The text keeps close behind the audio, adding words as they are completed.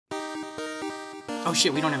Oh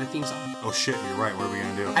shit, we don't have a theme song. Oh shit, you're right. What are we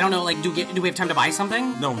gonna do? I don't know, like, do we have time to buy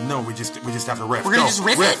something? No, we just have to riff. We're gonna just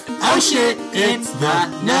riff it? Oh shit, it's the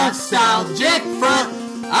Nostalgic Front,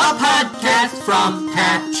 a podcast from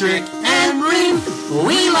Patrick and Reem.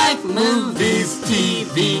 We like movies,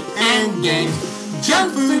 TV, and games,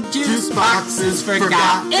 junk food, juice boxes,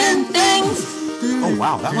 forgotten things. Oh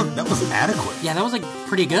wow, that was adequate. Yeah, that was like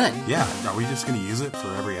pretty good. Yeah, are we just gonna use it for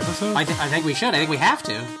every episode? I think we should. I think we have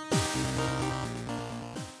to.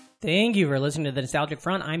 Thank you for listening to the Nostalgic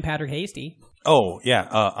Front. I'm Patrick Hasty. Oh yeah,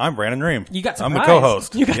 I'm Brandon Ream. You got surprised. I'm the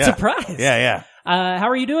co-host. You got surprised. Yeah. How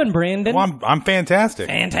are you doing, Brandon? Well, I'm fantastic.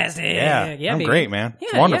 Fantastic. Yeah, I'm baby. great, man.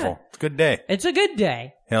 It's Yeah, wonderful. yeah. It's a good day. It's a good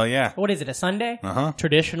day. Hell yeah. What is it, a Sunday? Uh-huh.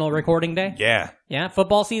 Traditional recording day? Yeah. Yeah,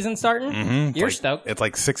 football season starting? Mm-hmm. You're stoked. It's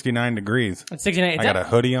like 69 degrees. It's 69. I got a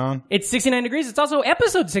hoodie on. It's 69 degrees. It's also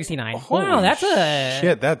episode 69. Holy wow, that's a...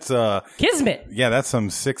 shit, that's Kismet. yeah, that's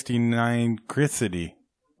some 69 gricity.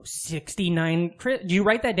 69. Do you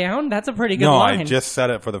write that down? That's a pretty good No, line. I just said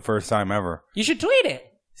it for the first time ever. You should tweet it.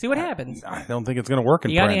 See what happens. I don't think it's going to work in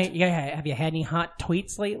You got print. have you had any hot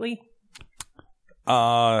tweets lately?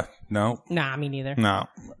 No. Nah, me neither. No.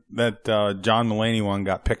 That John Mulaney one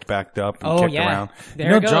got picked back up and kicked around.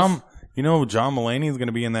 There it goes. John Mulaney is going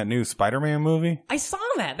to be in that new Spider-Man movie? I saw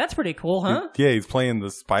that. That's pretty cool, huh? Yeah, he's playing the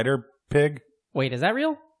Spider Pig. Wait, is that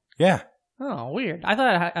real? Yeah. Oh, weird. I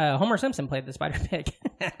thought Homer Simpson played the Spider Pig.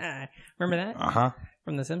 Remember that? Uh-huh.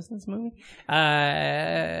 From the Simpsons movie?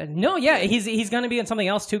 No, yeah, he's going to be in something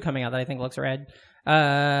else, too, coming out that I think looks rad.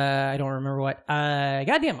 I don't remember what.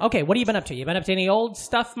 Goddamn. Okay, what have you been up to? You been up to any old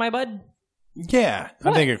stuff, my bud? Yeah.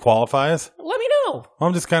 What? I think it qualifies. Let me know.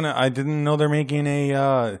 I'm just I didn't know they're making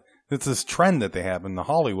it's this trend that they have in the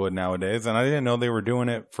Hollywood nowadays, and I didn't know they were doing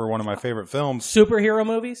it for one of my favorite films. Superhero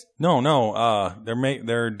movies? No.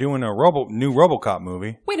 They're doing a new RoboCop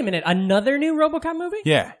movie. Wait a minute, another new RoboCop movie?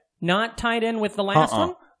 Yeah. Not tied in with the last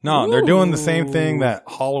one? No, Ooh. they're doing the same thing that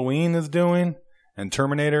Halloween is doing and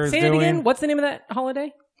Terminator is Say doing. it again. What's the name of that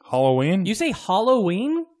holiday? Halloween? You say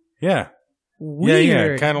Halloween? Yeah.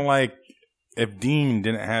 Weird. Yeah. Kind of like if Dean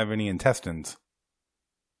didn't have any intestines.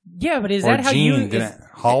 Yeah, but is Or that how Gene you... didn't.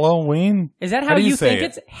 Halloween? Is that how do you say think it?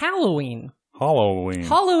 it's Halloween? Halloween.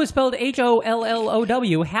 Hollow is spelled Hollow.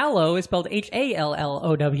 Hallow is spelled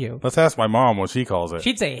Hallow. Let's ask my mom what she calls it.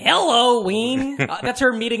 She'd say Halloween. That's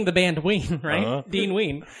her meeting the band Ween, right? Uh-huh. Dean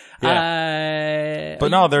Ween. But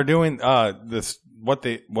no, they're doing this. What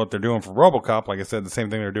they're doing for RoboCop, like I said, the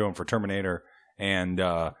same thing they're doing for Terminator and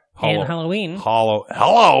Halloween.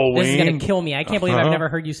 Halloween. This is gonna kill me. I can't believe I've never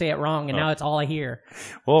heard you say it wrong, and now it's all I hear.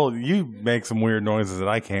 Well, you make some weird noises that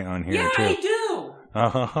I can't unhear Yeah, too. I do.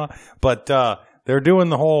 But they're doing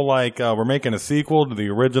the whole we're making a sequel to the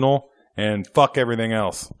original and fuck everything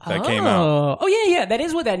else that came out. Oh yeah. That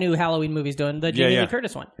is what that new Halloween movie's doing. The Jamie Lee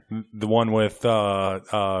Curtis one. The one with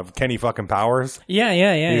Kenny fucking Powers. Yeah.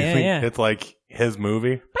 It's like his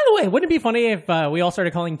movie. By the way, wouldn't it be funny if we all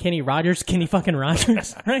started calling Kenny Rogers Kenny fucking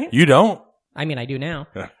Rogers? Right? You don't. I mean, I do now.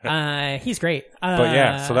 He's great. But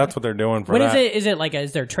yeah, so that's what they're doing for when that. is it like,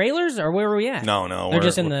 is there trailers or where are we at? No. They're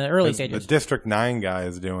just in the early stages. The District 9 guy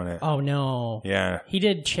is doing it. Oh, no. Yeah. He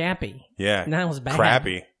did Chappie. Yeah. And that was bad.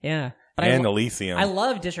 Crappy. Yeah. But And Elysium. I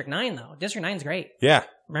love District 9, though. District 9's great. Yeah.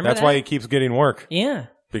 Remember That's that? why he keeps getting work. Yeah.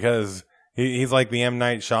 Because he's like the M.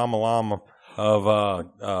 Night Shyamalan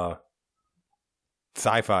of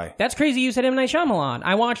sci-fi. That's crazy you said M. Night Shyamalan.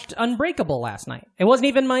 I watched Unbreakable last night. It wasn't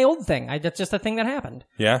even my old thing. That's just a thing that happened.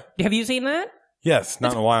 Yeah? Have you seen that? Yes,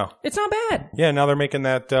 not in a while. It's not bad. Yeah, now they're making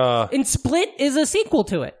that... And Split is a sequel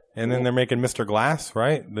to it. and then they're making Mr. Glass,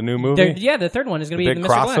 right? The new movie? The third one is going to be big the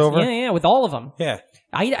Mr. crossover? Glass. Yeah, with all of them. Yeah.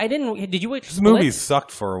 I didn't... Did you watch This Split? movie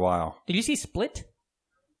sucked for a while. Did you see Split?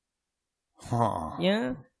 Huh.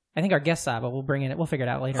 Yeah. I think our guest saw, but we'll bring it. We'll figure it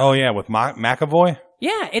out later. Oh, yeah, with McAvoy?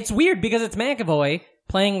 Yeah, it's weird because it's McAvoy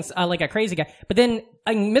playing like a crazy guy. But then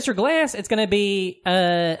Mr. Glass, it's going to be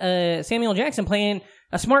Samuel Jackson playing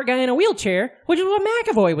a smart guy in a wheelchair, which is what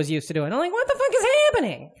McAvoy was used to doing. I'm like, what the fuck is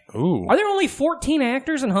happening? Ooh. Are there only 14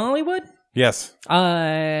 actors in Hollywood? Yes.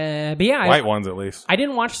 But yeah. White ones, at least. I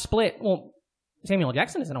didn't watch Split. Well, Samuel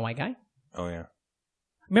Jackson isn't a white guy. Oh, yeah.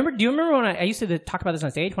 Do you remember when I used to talk about this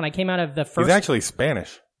on stage when I came out of the first... He's actually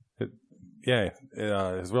Spanish.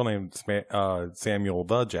 His real name is Samuel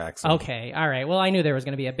the Jackson. Okay, all right. Well, I knew there was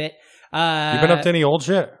going to be a bit. You been up to any old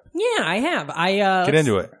shit? Yeah, I have. Get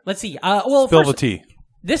into it. Let's see. Well, Spill first, the tea.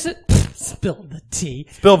 This is... Spill the tea.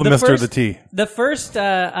 Spill the Mr. the tea. The first,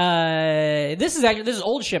 this is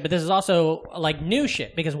old shit, but this is also like new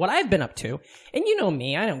shit because what I've been up to, and you know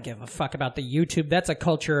me, I don't give a fuck about the YouTube. That's a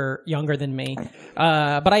culture younger than me.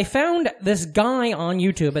 But I found this guy on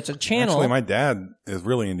YouTube. It's a channel. Actually, my dad is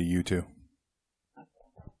really into YouTube.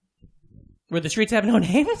 Where the streets have no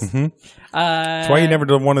names? Mm-hmm. That's why you never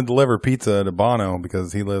want to deliver pizza to Bono,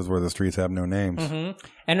 because he lives where the streets have no names. Mm-hmm.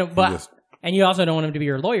 And you also don't want him to be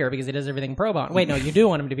your lawyer because he does everything pro bono. Wait, no, you do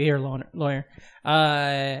want him to be your lawyer.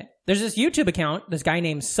 There's this YouTube account, this guy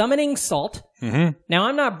named Summoning Salt. Mm-hmm. Now,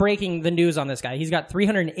 I'm not breaking the news on this guy. He's got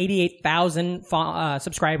 388,000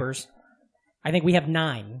 subscribers. I think we have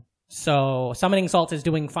 9. So Summoning Salt is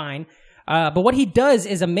doing fine. But what he does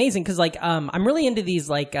is amazing because, like, I'm really into these,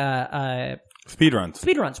 like,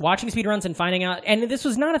 speedruns, watching speedruns and finding out. And this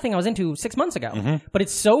was not a thing I was into 6 months ago, but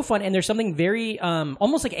it's so fun. And there's something very,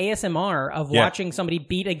 almost like ASMR of watching somebody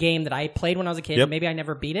beat a game that I played when I was a kid. Yep. And maybe I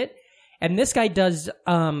never beat it. And this guy does,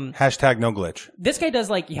 hashtag no glitch. This guy does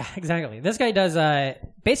exactly. This guy does,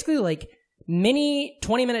 basically like mini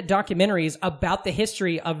 20-minute documentaries about the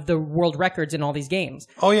history of the world records in all these games.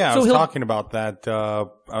 Oh yeah, so I was talking about that.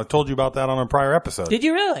 I told you about that on a prior episode. Did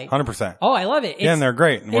you really? 100%. Oh, I love it. Yeah, and they're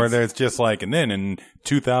great. Where it's just like, and then in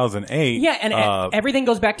 2008, yeah, and everything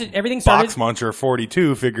goes back to everything started. Box Muncher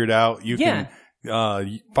 42 figured out you can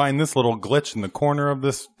find this little glitch in the corner of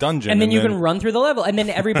this dungeon, and then you can run through the level, and then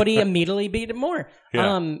everybody immediately beat it more.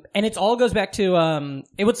 Yeah. And it all goes back to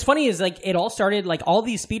what's funny is like it all started like all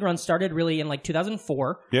these speedruns started really in like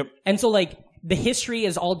 2004. Yep. And so like the history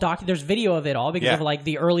is all documented. There's video of it all because of like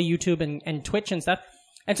the early YouTube and Twitch and stuff.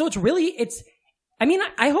 And so I mean,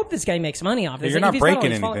 I hope this guy makes money off this. You're not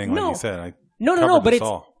breaking anything, like you said. No, but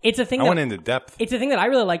it's a thing. I went into depth. It's a thing that I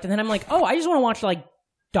really liked, and then I'm like, oh, I just want to watch like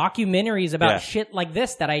documentaries about shit like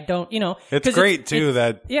this that I don't, It's great too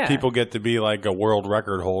that people get to be like a world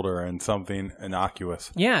record holder and something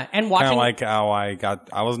innocuous. Yeah, and watching kind of like how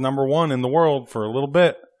I was number 1 in the world for a little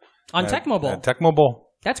bit on Tecmo Bowl. At Tecmo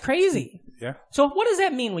Bowl. That's crazy. Yeah. So what does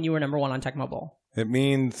that mean when you were number 1 on Tecmo Bowl? It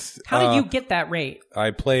means how did you get that rate?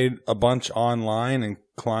 I played a bunch online and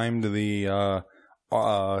climbed the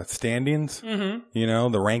standings, the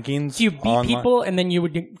rankings. So you beat people and then you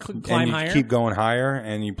would climb higher? You keep going higher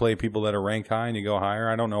and you play people that are ranked high and you go higher.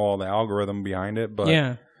 I don't know all the algorithm behind it, but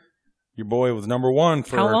your boy was number 1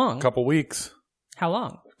 for a couple weeks. How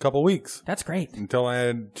long? A couple weeks. That's great. Until I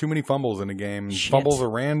had too many fumbles in the game. Shit. Fumbles are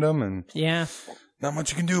random and not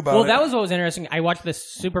much you can do about it. Well, that was what was interesting. I watched the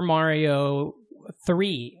Super Mario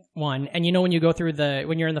 3 one, and when you go through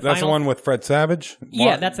when you're in the final. That's the one with Fred Savage?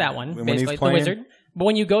 Yeah, that's that one. When basically, he's playing? The wizard. But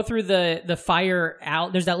when you go through the fire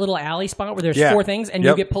there's that little alley spot where there's 4 things, and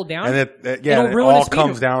you get pulled down. And it all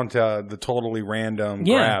comes down to the totally random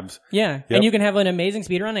grabs. Yeah, yep. And you can have an amazing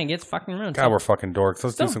speedrun and it gets fucking ruined. God, we're fucking dorks.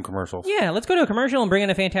 Let's do some commercials. Yeah, let's go to a commercial and bring in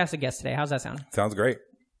a fantastic guest today. How's that sound? Sounds great.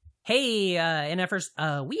 Hey, NFers,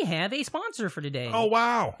 we have a sponsor for today. Oh,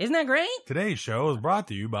 wow. Isn't that great? Today's show is brought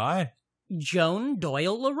to you by Joan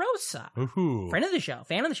Doyle LaRosa. Ooh. Friend of the show,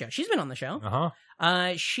 fan of the show. She's been on the show.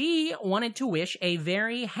 She wanted to wish a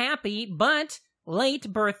very happy but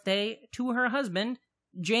late birthday to her husband,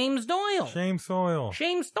 James Doyle. James Doyle.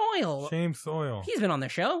 He's been on the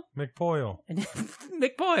show. McPoyle.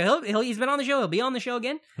 He's been on the show. He'll be on the show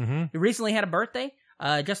again. Mm-hmm. He recently had a birthday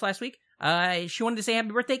just last week. She wanted to say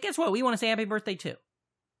happy birthday. Guess what? We want to say happy birthday too.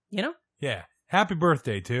 Yeah. Happy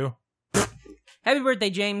birthday too. Happy birthday,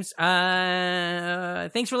 James.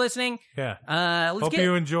 Thanks for listening. Yeah. Hope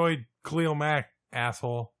you enjoyed Cleo Mack,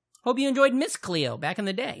 asshole. Hope you enjoyed Miss Cleo back in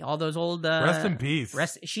the day. All those old... rest in peace.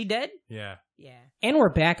 Is she dead? Yeah. Yeah. And we're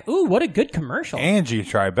back. Ooh, what a good commercial. Angie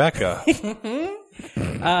Tribeca.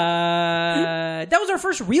 That was our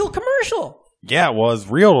first real commercial. Yeah, it was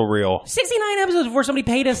real. 69 episodes before somebody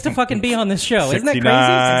paid us to fucking be on this show. 69. Isn't that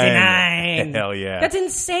crazy? 69. Hell yeah. That's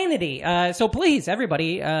insanity. So please,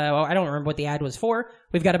 everybody, I don't remember what the ad was for.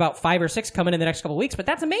 We've got about 5 or 6 coming in the next couple of weeks, but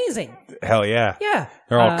that's amazing. Hell yeah. Yeah.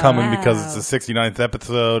 They're all coming because it's the 69th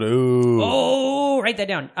episode. Ooh. Oh, write that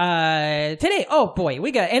down. Today, oh boy,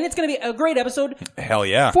 and it's going to be a great episode. Hell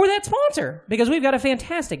yeah. For that sponsor, because we've got a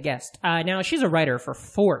fantastic guest. Now, she's a writer for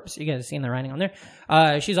Forbes. You guys have seen the writing on there.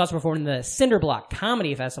 She's also performed in the Cinderblock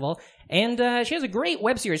Comedy Festival. And she has a great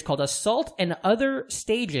web series called Assault and Other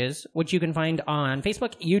Stages, which you can find on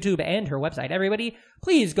Facebook, YouTube, and her website. Everybody,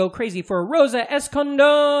 please go crazy for Rosa Escandon.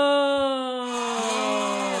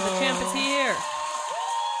 The champ is here.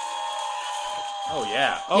 Oh,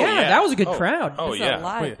 yeah. Yeah, that was a good crowd. Oh, It's yeah. a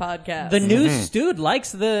live podcast. The news dude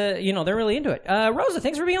likes they're really into it. Rosa,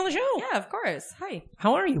 thanks for being on the show. Yeah, of course. Hi.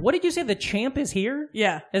 How are you? What did you say? The champ is here?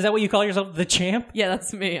 Yeah. Is that what you call yourself? The champ? Yeah,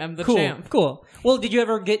 that's me. I'm the Cool. champ. Cool. Well, did you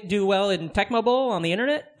ever do well in Tecmo Bowl on the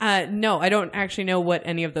internet? No, I don't actually know what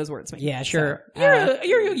any of those words mean. Yeah, sure. So,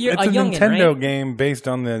 You're It's a a youngin', Nintendo right? game based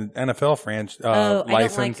on the NFL franchise I don't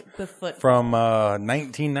license like the foot. from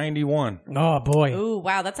 1991. Oh boy. Ooh,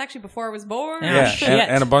 wow, that's actually before I was born. Yeah. Yeah, shit.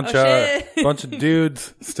 and a bunch Oh, of shit. bunch of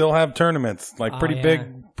dudes still have tournaments, like pretty yeah.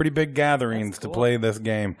 big gatherings to play this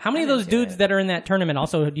game. How many of those dudes that are in that tournament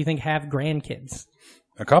also do you think have grandkids?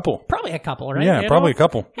 A couple. Probably a couple, right? Yeah, You probably know? a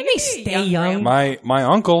couple. And they stay young. My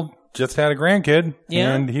uncle just had a grandkid,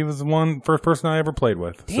 Yeah? and he was the first person I ever played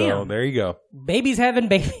with. So Damn. there you go. Babies having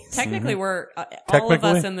babies. Technically, we're all of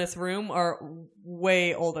Technically? us in this room are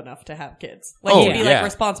way old enough to have kids. Like Oh, to be yeah. like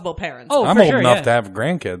responsible parents. Oh, I'm for old sure, enough yeah. to have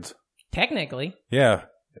grandkids. Technically. Yeah,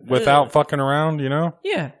 without fucking around, you know.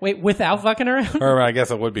 Yeah. Wait, without fucking around? Or I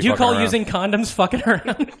guess it would be. Do you fucking call around. using condoms fucking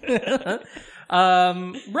around?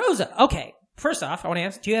 Rosa, okay. First off, I want to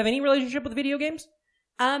ask, do you have any relationship with video games?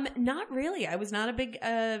 Not really. I was not a big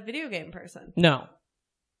video game person. No.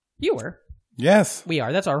 You were. Yes. We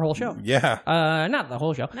are. That's our whole show. Yeah. Not the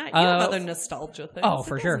whole show. Not you have other nostalgia things. Oh, It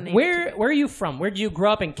for sure. doesn't need Where are you from? Where did you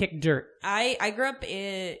grow up and kick dirt? I grew up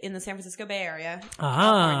in the San Francisco Bay Area, Ah,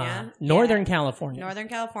 California. Northern Yeah. California. Northern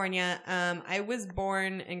California. I was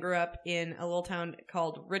born and grew up in a little town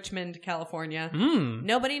called Richmond, California.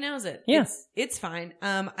 Nobody knows it. Yeah. It's fine.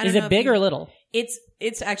 I don't Is know it if big you- or little?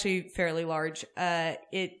 It's actually fairly large. I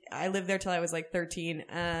lived there till I was like 13.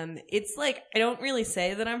 It's like I don't really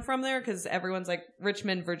say that I'm from there because everyone's like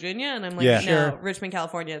Richmond, Virginia, and I'm like, Yeah. no, Sure. Richmond,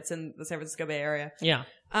 California. It's in the San Francisco Bay Area. Yeah.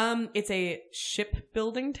 It's a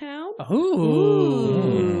shipbuilding town.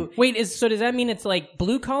 Ooh. Wait, does that mean it's like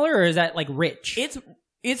blue collar or is that like rich?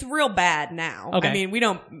 It's real bad now. Okay. I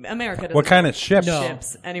mean, America doesn't What kind of ships? No.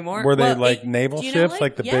 ships anymore. Were they Well, like naval do you know, ships,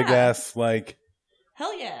 like the yeah. big ass like?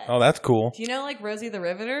 Hell yeah. Oh, that's cool. Do you know like Rosie the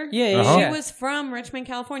Riveter? Yeah, Uh-huh. She was from Richmond,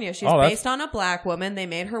 California. She's Oh, that's- based on a black woman. They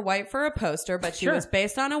made her white for a poster, but she Sure. was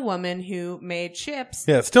based on a woman who made ships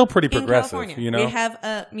Yeah, it's still pretty in progressive. California. You know. We have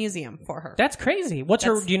a museum for her. That's crazy. What's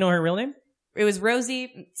her? That's- Do you know her real name? It was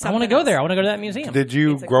Rosie. I want to go there. I want to go to that museum. Did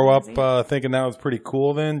you It's a grow up crazy- thinking that was pretty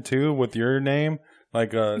cool then too with your name?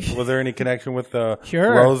 Like, was there any connection with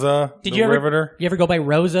Sure. Rosa Did the you ever? Riveter? You ever go by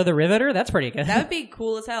Rosa the Riveter? That's pretty good. That would be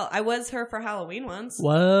cool as hell. I was her for Halloween once.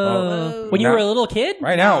 Whoa. Oh. When you Now- were a little kid?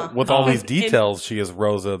 Right now, with all Oh. these details, she is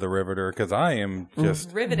Rosa the Riveter because I am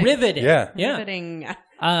just Riveting. Riveted. Yeah. Yeah. Riveting.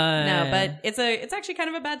 No, No, but it's actually kind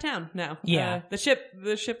of a bad town now. Yeah. The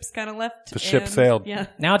ship's kind of left. The ship and- sailed. Yeah.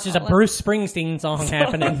 now it's just a Bruce Springsteen song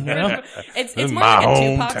happening, you know? It's This is more like my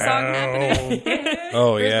a Tupac song hometown. happening.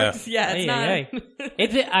 Oh yeah. Yeah, it's Hey, not. hey,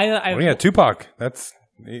 hey. I Well, yeah, Tupac.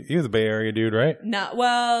 He was a Bay Area dude, right? No,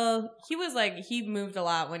 well, he moved a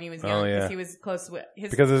lot when he was young Oh, because yeah. he was close to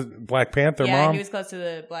his. Because of Black Panther yeah, mom. he was close to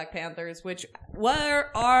the Black Panthers, which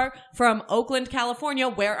are from Oakland, California,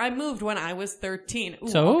 where I moved when I was 13. Ooh,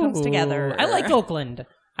 So all comes together. I like Oakland.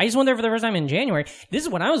 I just went there for the first time in January. This is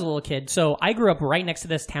when I was a little kid, so I grew up right next to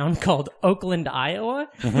this town called Oakland, Iowa,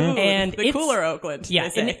 and the it's cooler Oakland. Yeah,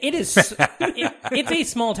 they and say. it is. It's a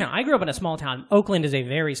small town. I grew up in a small town. Oakland is a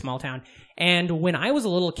very small town, and when I was a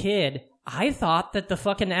little kid, I thought that the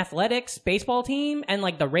fucking athletics baseball team and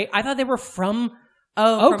like I thought they were from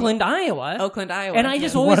Oakland, Iowa. Oakland, Iowa. And I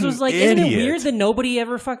just yeah. always What was an like, isn't it idiot. weird that nobody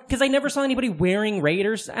ever because I never saw anybody wearing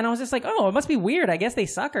Raiders, and I was just like, oh, it must be weird. I guess they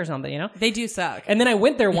suck or something, you know? They do suck. And then I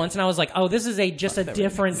went there once, and I was like, oh, this is just a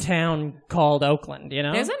different town called Oakland, you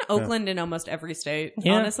know? There's an Oakland in almost every state,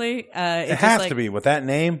 Yeah. honestly. it It's has just to be with that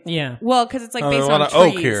name. Yeah. Well, because it's like Oh, based there's a on lot of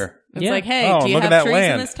oak trees. here. It's Yeah. like, hey, Oh, do you look at have that trees in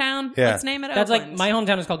land. this town? Yeah. Let's name it That's Oakland. like my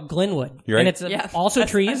hometown is called Glenwood, You're right. and it's Yeah. also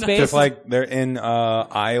trees based. Just like they're in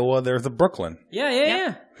Iowa, there's a Brooklyn.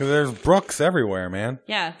 yeah. Because there's brooks everywhere, man.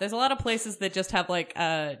 Yeah, there's a lot of places that just have like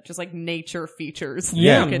nature features.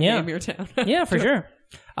 Yeah, You could yeah. name your town. Yeah, for sure.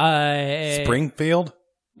 Springfield.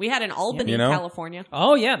 We had in Albany, You know? California.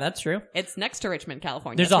 Oh yeah, that's true. It's next to Richmond,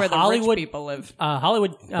 California. There's That's a where the Hollywood- rich people live.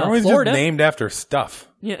 Hollywood, They're always Florida. just named after stuff.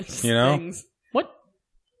 Yes, You know? things. What?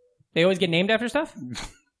 They always get named after stuff?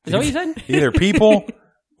 Is that what you said? Either people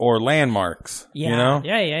or landmarks. Yeah. You know?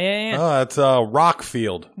 Yeah. Oh, that's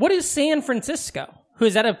Rockfield. What is San Francisco? Who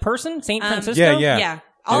is that? A person? Saint Francisco? Yeah. Yeah.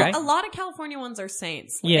 Okay. A lot of California ones are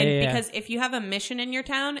saints. Yeah, And yeah, yeah. because if you have a mission in your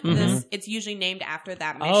town, it's usually named after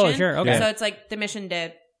that mission. Oh, sure. Okay. So it's like the mission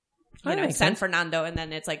did, That makes San sense. Fernando, and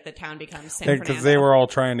then it's like the town becomes San Fernando. Because they were all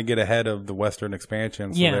trying to get ahead of the Western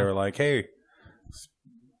expansion. So Yeah. they were like, hey,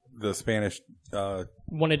 the Spanish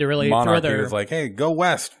wanted to really monarchy throw their... was like, hey, go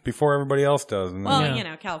west before everybody else does. And Well, then, you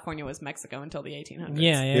know, California was Mexico until the 1800s.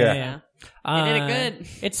 Yeah. They did it good.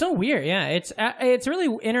 It's so weird. Yeah, it's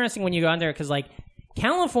really interesting when you go on there because like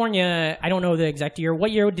California, I don't know the exact year.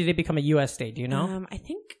 What year did it become a U.S. state? Do you know? I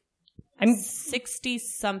think 60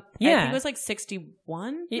 something. Yeah. I think it was like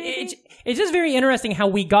 61. It's just very interesting how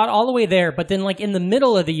we got all the way there, but then like in the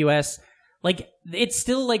middle of the U.S., like it's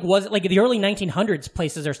still like was like the early 1900s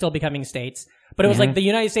places are still becoming states, but it was like the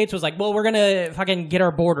United States was like, well, we're gonna fucking get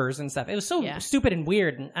our borders and stuff. It was so stupid and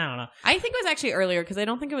weird, and I don't know. I think it was actually earlier because I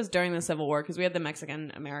don't think it was during the Civil War because we had the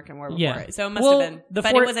Mexican-American War before it. So it must have been.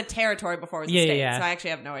 But it was a territory before it was a state, so I actually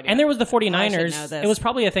have no idea. And there was the 49ers. It was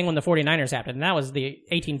probably a thing when the 49ers happened, and that was the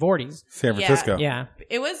 1840s. San Francisco. Yeah.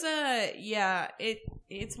 It was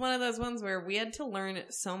it's one of those ones where we had to learn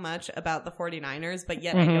so much about the 49ers, but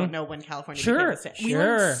yet I don't know when California became a state. We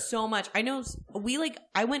learned so much. I know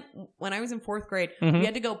I went when I was in 4th grade, we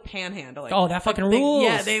had to go panhandling. Oh, that fucking rules.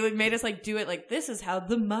 Yeah, they made us like do it like this is how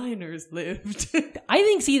the miners lived. I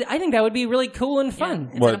think that would be really cool and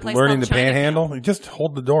fun. Yeah. What, learning to panhandle? You just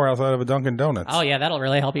hold the door outside of a Dunkin' Donuts. Oh yeah, that'll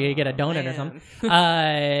really help you get a donut or something.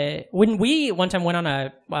 When we one time went on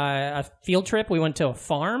a field trip, we went to a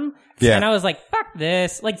farm. Yeah. And I was like, fuck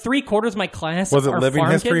this. Like 3/4 of my class was it are Living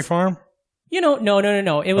farm History kids. Farm? You know,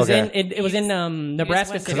 no. It was Okay. it was in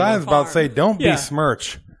Nebraska went to City. Because I was about to say, don't Yeah.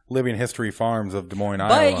 besmirch Living History Farms of Des Moines,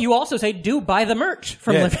 But Iowa. you also say do buy the merch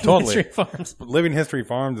from Yeah, Living totally. History Farms. Living History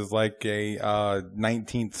Farms is like a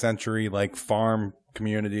 19th century like farm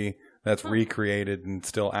community that's recreated and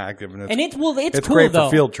still active, and it's It's cool great though.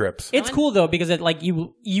 for field trips. It's cool though because it like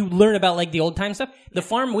you learn about like the old time stuff. The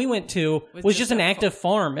farm we went to was just an active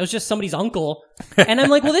farm. It was just somebody's uncle, and I'm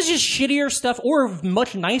like, well, this is just shittier stuff or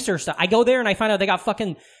much nicer stuff. I go there and I find out they got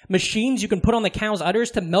fucking machines you can put on the cow's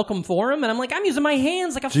udders to milk them for them, and I'm like, I'm using my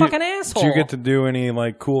hands like a fucking asshole. Do you get to do any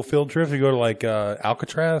like cool field trips? You go to like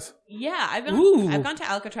Alcatraz? Yeah, I've gone to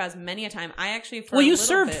Alcatraz many a time. I actually you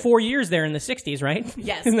served 4 years there in the 60s, right?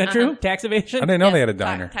 Yes. Isn't that true? Tax evasion? I didn't know they had a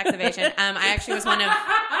diner. Tax evasion. I actually was one of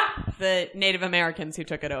the Native Americans who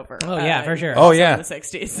took it over. Oh, yeah, for sure. Oh, also yeah. in the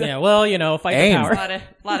 60s. Yeah, well, fight the Aim. power. A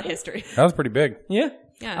lot of history. That was pretty big. Yeah.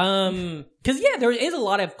 Yeah. Because there is a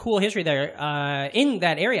lot of cool history there in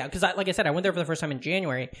that area. Because like I said, I went there for the first time in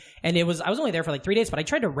January, and I was only there for like 3 days, but I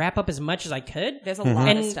tried to wrap up as much as I could. There's a lot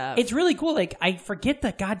and of stuff. It's really cool. Like I forget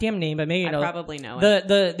the goddamn name, but maybe I probably know it.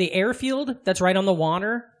 the airfield that's right on the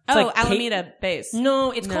water. It's like Alameda Base.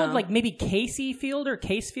 No, it's called like maybe Casey Field or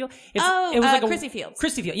Case Field. It was like Chrissy Field.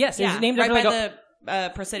 Chrissy Field. Yes, it was named right after by like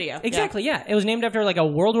the Presidio. Exactly, yeah. It was named after like a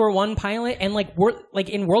World War I pilot, and like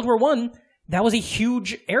in World War I, that was a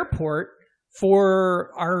huge airport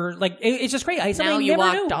for our like. It's just great. Now you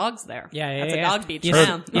walk knew. dogs there. Yeah, That's a dog beach Yeah.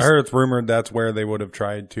 now. I heard it's rumored that's where they would have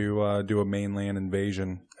tried to do a mainland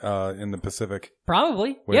invasion in the Pacific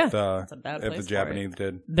Probably, with yeah. a bad if place the for Japanese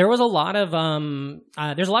did. There was a lot of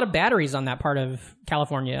there's a lot of batteries on that part of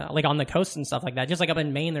California, like on the coast and stuff like that. Just like up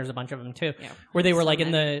in Maine, there's a bunch of them too, where they were like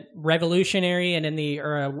in the Revolutionary and in the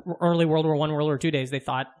early World War I, World War II days. They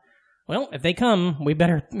thought, well, if they come, we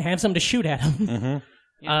better have some to shoot at them. Mm-hmm.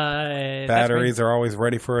 Yeah. Batteries are always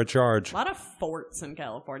ready for a charge. A lot of forts in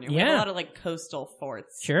California. We Yeah. have a lot of like coastal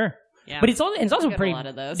forts. Sure. Yeah. But it's also got a pretty. lot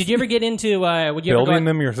of those. Did you ever get into? Would you ever Building go,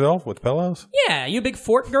 them yourself with pillows? Yeah, you a big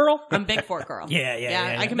fort girl. I'm a big fort girl.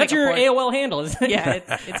 Yeah. I can That's make your a fort. AOL handle, isn't it? Yeah,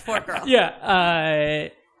 it's fort girl. Yeah.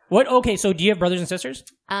 What? Okay. So, do you have brothers and sisters?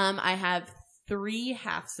 I have 3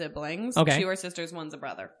 half siblings. Okay. 2 are sisters, 1's a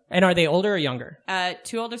brother. And are they older or younger?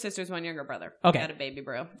 2 older sisters, 1 younger brother. Okay. Got a baby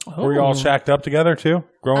bro. Were you all shacked up together too,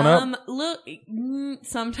 growing up? Look,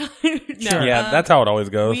 sometimes. No. Sure. Yeah, that's how it always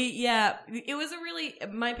goes. It was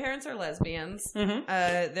my parents are lesbians.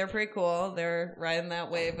 Mm-hmm. They're pretty cool. They're riding that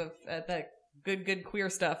wave of that good queer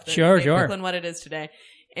stuff. That Sure. made Brooklyn what it is today.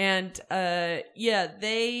 And they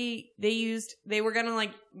were gonna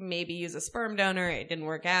like maybe use a sperm donor. It didn't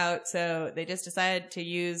work out, so they just decided to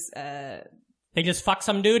use They just fuck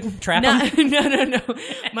some dude, trap him. No.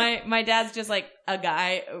 My dad's just like a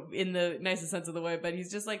guy in the nicest sense of the way, but he's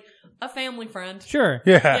just like a family friend. Sure.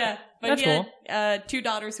 Yeah. Yeah, but That's he had 2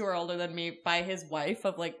 daughters who are older than me by his wife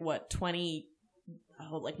of like what 20.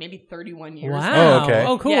 Like maybe 31 years. Wow. Oh, okay.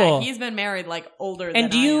 Oh, cool. Yeah, he's been married like older than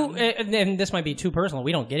and do you? I am. And this might be too personal.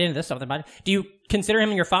 We don't get into this stuff about it. Do you consider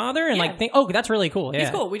him your father? And Yeah. like think, oh, that's really cool. Yeah. He's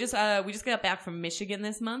cool. We just got back from Michigan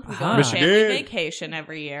this month. We go Ah. on Michigan. family vacation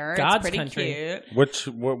every year. God's it's pretty country.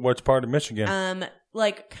 cute. Which part of Michigan?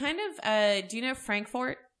 Like kind of. Do you know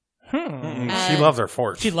Frankfort? She loves her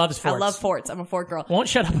forts. She loves forts. I love forts. I'm a fort girl. Won't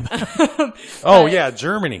shut up about it. Oh yeah,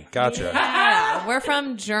 Germany. Gotcha. Yeah. we're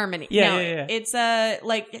from Germany. Yeah. It's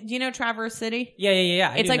like, do you know Traverse City?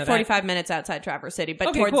 Yeah. It's like 45 minutes outside Traverse City,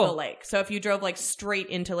 but towards the lake. So if you drove like straight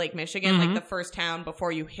into Lake Michigan, like the first town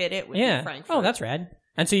before you hit it would be Frankfurt. Oh, that's rad.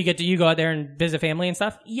 And so you go out there and visit family and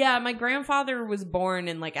stuff? Yeah, my grandfather was born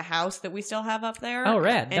in like a house that we still have up there. Oh,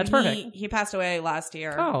 rad. That's perfect. He passed away last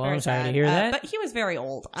year. Oh, Very I'm sorry sad. to hear that. But he was very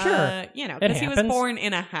old. Sure. Because he was born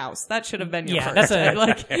in a house. That should have been your first. That's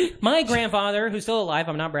like my grandfather, who's still alive,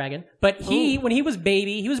 I'm not bragging, but when he was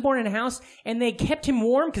baby, he was born in a house and they kept him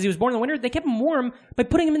warm because he was born in the winter. They kept him warm by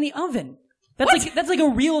putting him in the oven. That's like a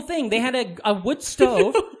real thing. They had a wood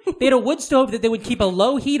stove. They had a wood stove that they would keep a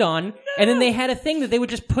low heat on, and then they had a thing that they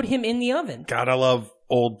would just put him in the oven. God, I love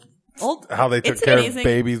old how they took care of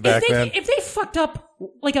babies back then. If they fucked up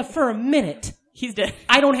for a minute, he's dead.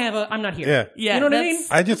 I'm not here. Yeah. You know what I mean?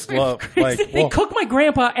 I just love they cook my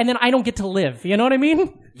grandpa, and then I don't get to live. You know what I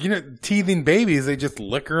mean? Teething babies, they just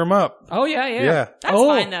liquor them up. Oh yeah. That's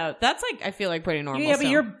fine though. That's like I feel like pretty normal. Yeah, but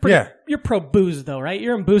you're pro booze though, right?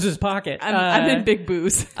 You're in booze's pocket. I'm in big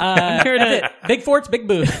booze. That's it. Big forts, big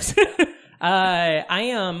booze. I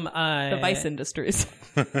am the vice industries.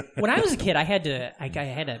 When I was a kid, I had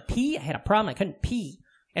to pee. I had a problem. I couldn't pee.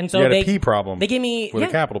 And so you had a pee problem. They gave me with a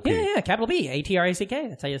capital P. Yeah, capital P, ATRACK.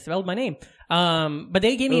 That's how you spelled my name. But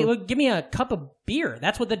they gave me a cup of beer.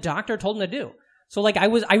 That's what the doctor told them to do. So like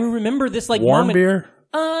I remember this like warm moment. Beer.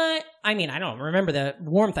 I mean, I don't remember the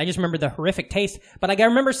warmth. I just remember the horrific taste. But like I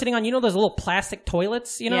remember sitting on, those little plastic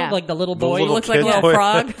toilets, like the little boy looks like a little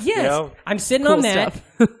frog. Yes, Yep. I'm sitting on that.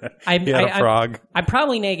 I'm a frog. I'm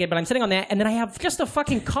probably naked, but I'm sitting on that, and then I have just a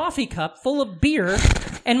fucking coffee cup full of beer,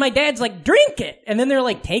 and my dad's like, "Drink it," and then they're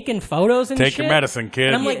like taking photos and Take shit. your medicine, kid.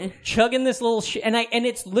 And I'm like chugging this little shit, and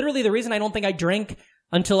it's literally the reason I don't think I drank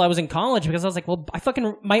until I was in college, because I was like, well,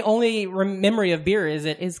 my only memory of beer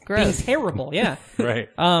is gross. Being terrible. Yeah. Right.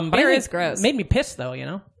 But beer is gross. Made me piss though,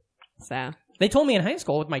 So they told me in high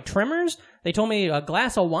school with my tremors, they told me a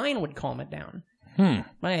glass of wine would calm it down.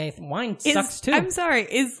 My wine sucks too. I'm sorry.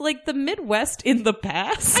 Is like the Midwest in the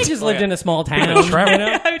past? I just lived in a small town.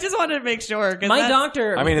 I just wanted to make sure. My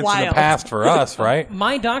doctor. I mean, it's wild. in the past for us, right?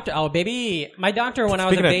 My doctor. Oh, baby. My doctor when I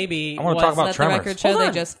was a baby. I want to talk about let tremors. the record show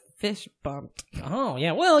they just fish bumped. Oh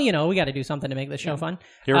yeah. Well, we got to do something to make this show fun.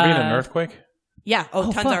 You ever been in an earthquake? Yeah.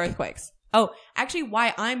 Tons fuck. of earthquakes. Oh, actually,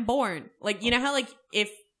 why I'm born. Like, you know how like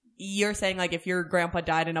if you're saying like if your grandpa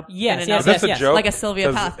died in a yes, Is this a joke? like a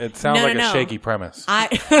Sylvia Plath. It sounds like a shaky premise.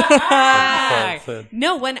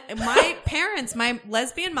 No, when my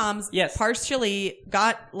lesbian moms partially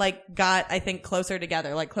got I think closer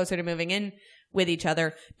together, like closer to moving in with each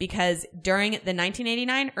other, because during the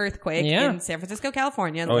 1989 earthquake in San Francisco,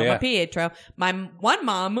 California, Loma Pietro, my one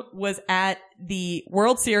mom was at the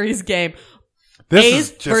World Series game.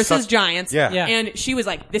 A's versus Giants. Yeah. And she was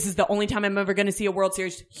like, this is the only time I'm ever going to see a World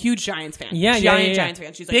Series. Huge Giants fan. Giants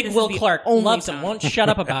fan. She's like, Big Will Clark. Loves him. Won't shut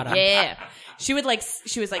up about him. Yeah. She was like,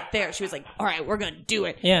 all right, we're going to do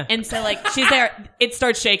it. Yeah. And so like, she's there. It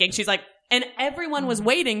starts shaking. She's like, and everyone was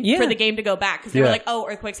waiting for the game to go back, because they were like, oh,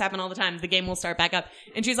 earthquakes happen all the time. The game will start back up.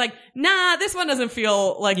 And she's like, nah, this one doesn't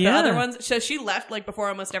feel like the other ones. So she left like before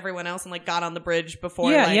almost everyone else and like got on the bridge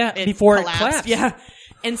before before it collapsed. Yeah.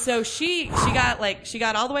 And so she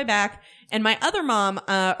got all the way back, and my other mom,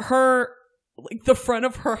 the front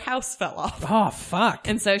of her house fell off. Oh fuck!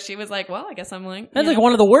 And so she was like, well, I guess I'm like, that's like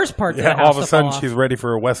one of the worst parts of the house. All of a sudden she's ready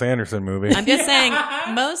for a Wes Anderson movie. I'm just saying,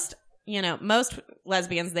 most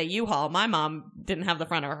lesbians, they U-Haul. My mom didn't have the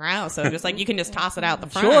front of her house, so just like, you can just toss it out the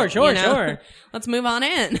front. Sure. Let's move on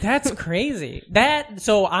in. That's crazy.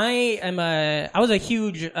 So I was a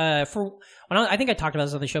huge, I think I talked about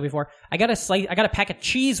this on the show before. I got a pack of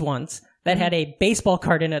cheese once that had a baseball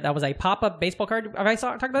card in it. That was a pop-up baseball card. Have I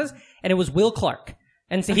talked about this? And it was Will Clark.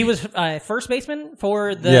 And so he was first baseman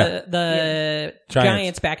for the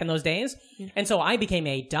Giants back in those days. And so I became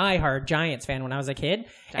a diehard Giants fan when I was a kid.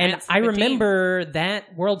 Giants, and I remember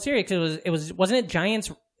that World Series, wasn't it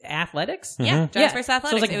Giants Athletics? Yeah, Giants versus Athletics.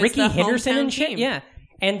 So it was like Ricky Henderson and shit. Team. Yeah.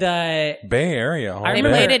 And Bay Area. I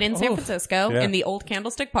played it in San Francisco in the old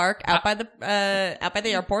Candlestick Park out by the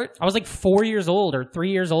airport. I was like 4 years old or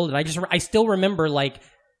 3 years old, and I still remember like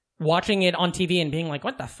watching it on TV and being like,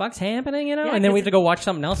 what the fuck's happening, and then we have to go watch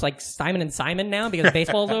something else like Simon and Simon now because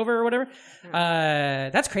baseball's over or whatever.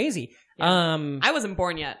 That's crazy. I wasn't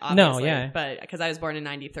born yet, obviously. No, but because I was born in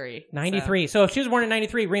 93. 93. So if she was born in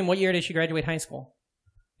 93, Reem, what year did she graduate high school?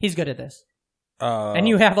 He's good at this. And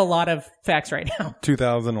you have a lot of facts right now.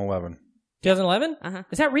 2011. 2011? Uh-huh.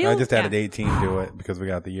 Is that real? I just added 18 to it because we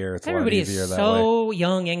got the year. It's Everybody a lot easier is that way. so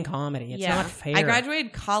young in comedy. It's not fair. I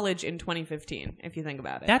graduated college in 2015, if you think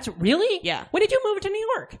about it. That's really? Yeah. When did you move to New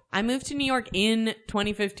York? I moved to New York in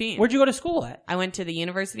 2015. Where'd you go to school at? I went to the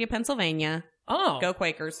University of Pennsylvania. Oh. Go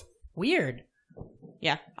Quakers. Weird.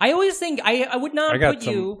 Yeah. I always think I would not put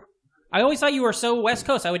you. I always thought you were so West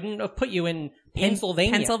Coast. I wouldn't have put you in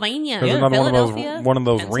Pennsylvania. Pennsylvania. There's another one of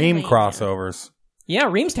those Ream crossovers. Yeah,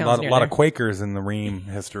 Reamstown. A lot of Quakers in the Ream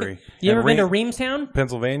history. You ever been to Reamstown?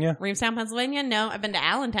 Pennsylvania? Reamstown, Pennsylvania? No, I've been to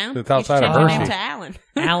Allentown. It's outside of Hershey. Hershey. Name to Allen.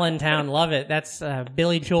 Allentown, love it. That's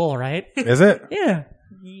Billy Joel, right? Is it? Yeah.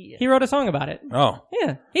 He wrote a song about it. Oh.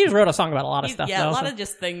 Yeah. He just wrote a song about a lot of stuff. Yeah, though, a lot of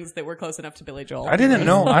just things that were close enough to Billy Joel. I didn't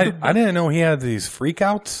know. I didn't know he had these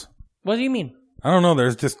freakouts. What do you mean? I don't know.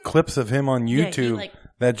 There's just clips of him on YouTube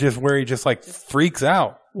that just where he just like freaks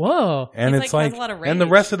out. Whoa. And He's it's has a lot of rage. and the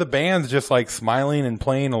rest of the band's just like smiling and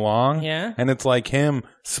playing along. Yeah. And it's like him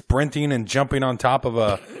sprinting and jumping on top of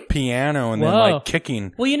a piano and then like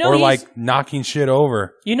kicking. Well, you know, or like knocking shit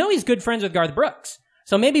over. You know he's good friends with Garth Brooks.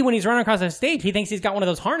 So maybe when he's running across the stage, he thinks he's got one of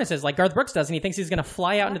those harnesses like Garth Brooks does, and he thinks he's going to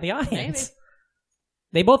fly out into the audience. Maybe.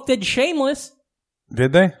 They both did Shameless,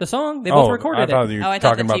 Did they? the song. They both recorded I thought it. you were I thought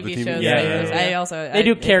talking the about TV the TV. shows. Yeah. I also They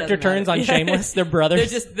do it character doesn't turns matter. on Shameless. They're brothers.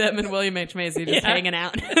 They're just them and William H. Macy just hanging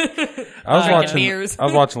out. I was watching. beers. I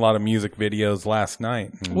was watching a lot of music videos last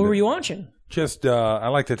night. What were you watching? Just I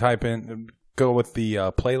like to type in, go with the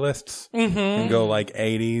playlists and go like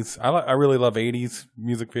 80s. I really love 80s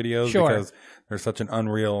music videos because there's such an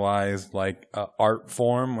unrealized like art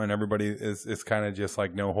form when everybody is kind of just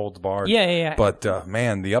like no holds barred. Yeah. But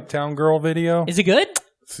man, the Uptown Girl video, Is it good?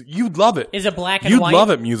 you'd love it. Is it black and You'd white? love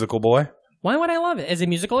it, musical boy. Why would I love it? Is it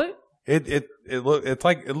musical?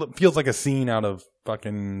 Feels like a scene out of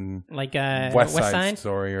fucking Like West Side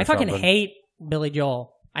Story or I fucking something. hate Billy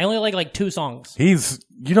Joel. I only like 2 songs.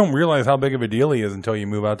 You don't realize how big of a deal he is until you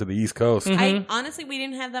move out to the East Coast. I honestly, we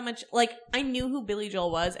didn't have that much. Like, I knew who Billy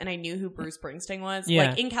Joel was, and I knew who Bruce Springsteen was.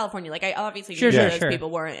 Yeah. Like in California, like I obviously Sure, knew sure, who those sure.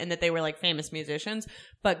 people were, and that they were like famous musicians.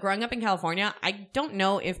 But growing up in California, I don't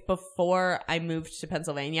know if before I moved to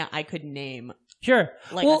Pennsylvania, I could name Sure.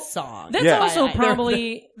 like well, a song. That's Yeah. also They're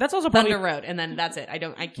probably Thunder Road, and then that's it. I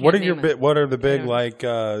can't. What are name your it. What are the big Yeah. like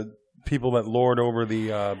people that lord over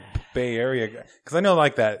the Bay Area? Because I know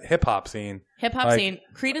like that hip hop scene. Hip hop like, scene?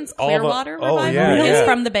 Creedence all the- Clearwater oh, Revival yeah, is yeah.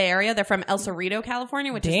 from the Bay Area. They're from El Cerrito,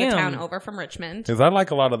 California, which is Damn. the town over from Richmond. Because I like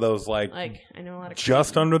a lot of those like Like I know a lot of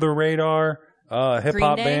just under the radar hip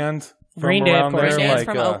hop Day? bands from Green Day, of around course. there. Green Day is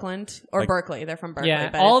like, from Oakland or Berkeley. They're from Berkeley. Yeah,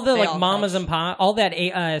 but all the they like all mamas touch. and pa, all that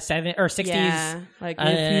 7 or 60s. Yeah, like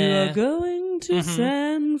if you are going to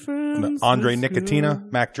San Francisco. Andre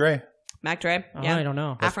Nicotina, Mac Dre. Mac Dre. Oh, Yeah, I don't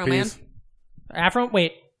know. Afro Man. Peace. Afro.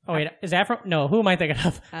 Wait. Oh wait. Is Afro? No. Who am I thinking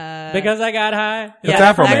of? Because I got high. It's Yeah,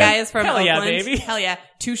 Afro that Man. guy is from Hell yeah, Oakland. baby. Hell yeah,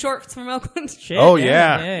 Too Short from Oakland. Shit, Oh,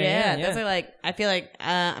 yeah. Yeah, those are like. I feel like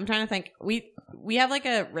I'm trying to think. We have like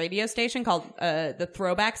a radio station called the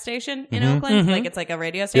Throwback Station in Oakland. Like it's like a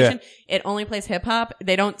radio station. It only plays hip hop.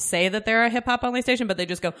 They don't say that they're a hip hop only station, but they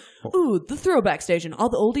just go, "Ooh, the Throwback Station, all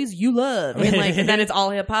the oldies you love," and like and then it's all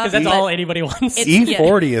hip hop. Because that's but all anybody wants.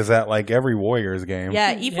 E40 is at like every Warriors game.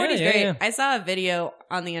 Yeah, E40 is Yeah, great. yeah. I saw a video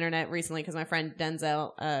on the internet recently because my friend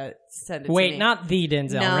Denzel sent it to me. Wait, not the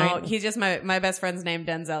Denzel, no, right? he's just my best friend's name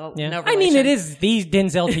Denzel. Yeah. No I mean, it relation. is the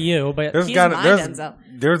Denzel to you, but There's He's got my there's Denzel.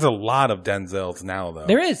 there's a lot of Denzels now though.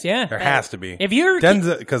 there is, yeah. There has to be. If you're,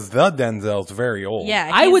 Denzel, because the Denzel's very old. Yeah,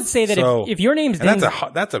 I he's- would say that So- if your name's and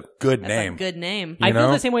Denzel, that's a good that's name. a good name. I you feel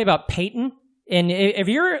know? the same way about Peyton. And if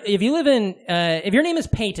you live in, if your name is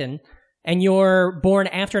Peyton and you're born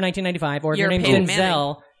after 1995, or if You're your name's Peyton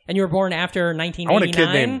Denzel and you were born after I want a 1989,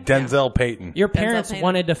 kid named Denzel Payton. your parents Payton.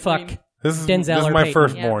 wanted to fuck. Reem. This is Denzel or my Peyton.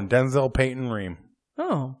 firstborn, Denzel Payton Ream.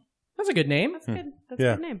 Oh, that's a good name. That's good. That's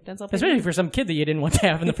Yeah. a good name. Denzel. Especially Payton. for some kid that you didn't want to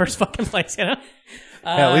have in the first fucking place, you know?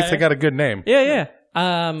 Yeah, at least I got a good name. Yeah.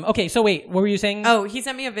 Okay, so wait, what were you saying? Oh, he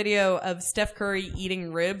sent me a video of Steph Curry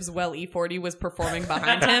eating ribs while E40 was performing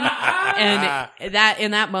behind him, and that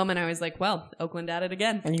in that moment I was like, "Well, Oakland at it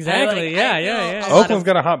again." Exactly. Yeah. Oakland's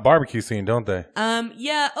got a hot barbecue scene, don't they?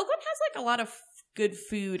 Yeah, Oakland has like a lot of good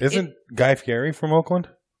food. Isn't Guy Fieri from Oakland?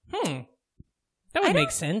 That would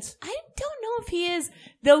make sense. I don't know if he is,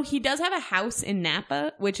 though. He does have a house in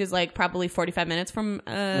Napa, which is like probably 45 minutes from,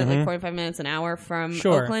 like 45 minutes an hour from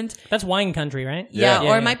Sure. Oakland. That's wine country, right? Yeah, Yeah.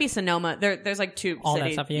 or it might be Sonoma. There's like two All that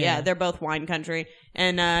cities. stuff, yeah. They're both wine country,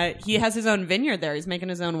 and he has his own vineyard there. He's making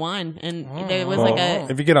his own wine, and there was Well, like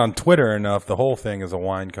a. if you get on Twitter enough, the whole thing is a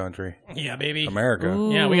wine country. Yeah, baby. America.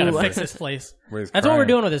 Yeah, we got to fix this place. Everybody's That's what we're crying.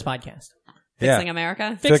 doing with this podcast. Fixing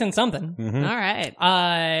America? Fixing something. Mm-hmm. All right.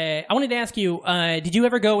 I wanted to ask you, did you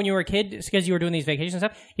ever go when you were a kid, because you were doing these vacation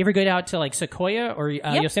stuff, you ever go out to like Sequoia or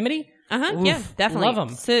Yosemite? Yeah, definitely. Love them.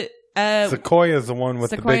 Sequoia is the one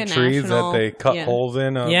with the big trees that they cut holes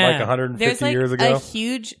in like 150 years ago.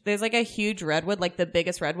 There's like a huge redwood, like the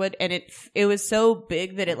biggest redwood, and it was so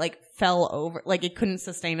big that it like fell over, like it couldn't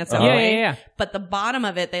sustain itself. Yeah. But the bottom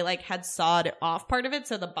of it, they like had sawed off part of it,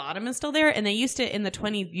 so the bottom is still there, and they used to in the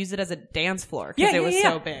 20s use it as a dance floor because it was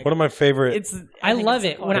so big. One of my favorite. I love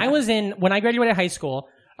it. When I graduated high school.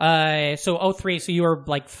 So 03, so you were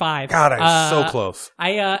like 5. God, I was so close.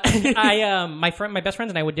 My best friends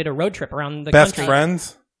and I did a road trip around the best country.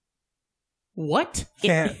 friends? What?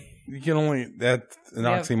 You can only, that's an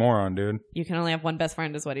oxymoron, dude. You can only have one best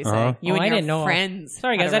friend is what he's saying. You and I your didn't know. friends.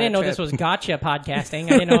 Sorry guys, I didn't know this was gotcha podcasting.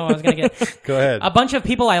 I didn't know I was going to get Go ahead. A bunch of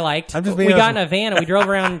people I liked. We got in a van and we drove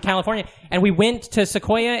around California and we went to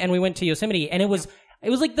Sequoia and we went to Yosemite, and it was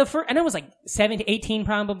like the first, and I was like 18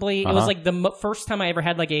 probably. It was like the first time I ever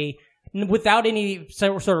had like without any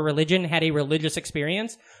sort of religion, had a religious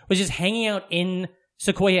experience, was just hanging out in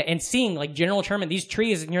Sequoia and seeing like General Sherman, these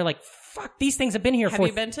trees, and you're like, fuck, these things have been here for... Have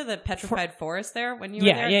you been to the petrified forest there when you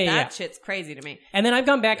were there? That shit's crazy to me. And then I've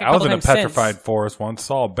gone back a couple times since. I was in a petrified forest once,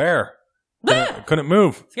 saw a bear. Couldn't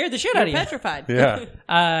move. Scared the shit out of you. Petrified.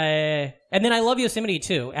 Yeah. And then I love Yosemite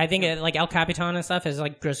too. I think like El Capitan and stuff is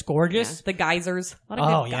like just gorgeous. Yeah. The geysers. A lot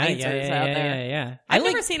of good geysers out there. Yeah. I've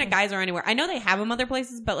never seen a geyser anywhere. I know they have them other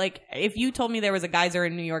places, but like if you told me there was a geyser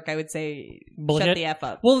in New York, I would say bullshit. Shut the F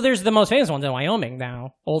up. Well, there's the most famous ones in Wyoming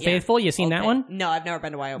now. Old Faithful. You seen that one? No, I've never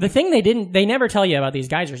been to Wyoming. The thing they never tell you about these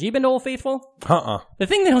geysers. You been to Old Faithful? The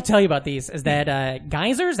thing they don't tell you about these is that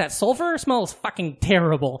geysers, that sulfur smells fucking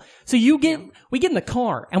terrible. So we get in the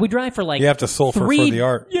car and we drive for like you have to sulfur for the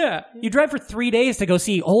art. Yeah, you drive for 3 days to go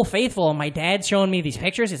see Old Faithful, and my dad's showing me these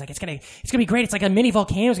pictures. He's like, it's gonna be great. It's like a mini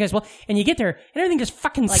volcano, guys. Well, and you get there and everything just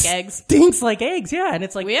fucking like eggs, stinks like eggs. Yeah, and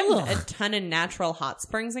it's like we have a ton of natural hot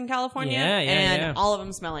springs in California, and all of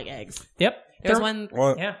them smell like eggs. Yep, there's one.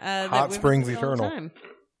 Hot springs eternal.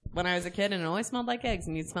 When I was a kid, and it always smelled like eggs,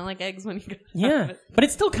 and you'd smell like eggs when you go. Yeah, but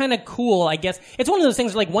it's still kind of cool, I guess. It's one of those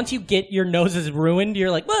things where, like, once you get your noses ruined,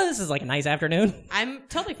 you're like, well, this is like a nice afternoon. I'm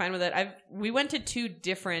totally fine with it. We went to 2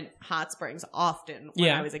 different hot springs often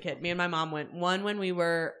when I was a kid. Me and my mom went. One when we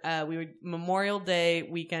were Memorial Day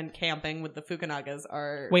weekend camping with the Fukunagas.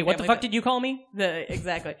 Wait, what the fuck did you call me?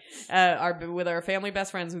 Exactly. With our family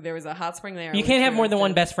best friends, there was a hot spring there. You can't have more than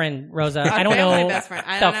one best friend, Rosa. I don't know. Best friend.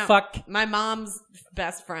 I don't know. Fuck. My mom's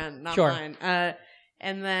best friend, not mine.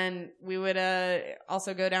 And then we would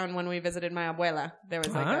also go down when we visited my abuela. There was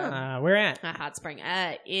like where at? A hot spring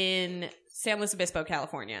in San Luis Obispo,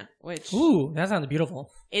 California. Which that sounds beautiful.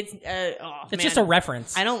 It's it's just a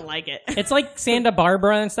reference. I don't like it. It's like Santa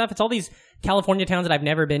Barbara and stuff. It's all these California towns that I've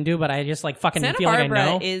never been to, but I just like fucking feel like I know. Santa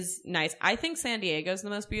Barbara is nice. I think San Diego's the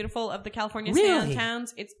most beautiful of the California sand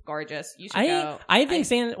towns. It's gorgeous. You should go. I think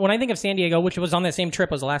when I think of San Diego, which was on that same trip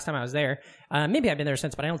was the last time I was there. Maybe I've been there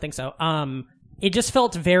since, but I don't think so. It just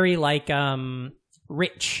felt very like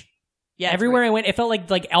rich. Yeah, everywhere I went, it felt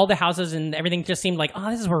like all the houses and everything just seemed like,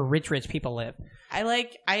 oh, this is where rich people live.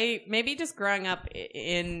 I maybe just growing up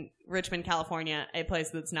in Richmond, California, a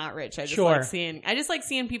place that's not rich. I just like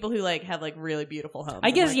seeing people who like have like really beautiful homes.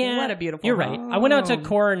 I guess what a beautiful You're home. right. I went out to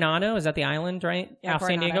Coronado, is that the island, right? Yeah, off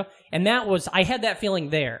San Diego. And I had that feeling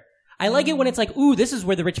there. I like it when it's like, ooh, this is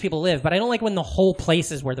where the rich people live, but I don't like when the whole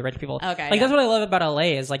place is where the rich people live. Okay. That's what I love about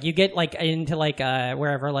LA is like you get like into like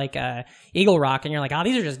wherever like Eagle Rock and you're like, oh,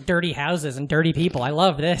 these are just dirty houses and dirty people. I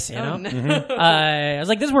love this, you know? No. I was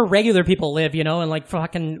like, this is where regular people live, you know, and like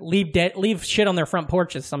fucking leave shit on their front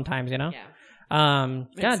porches sometimes, you know? Yeah.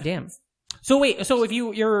 God damn. So wait, so if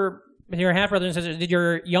you're half brother and sister, did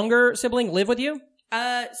your younger sibling live with you?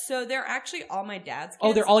 So they're actually all my dad's kids.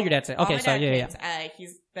 Oh, they're all your dad's kids. Okay, so yeah.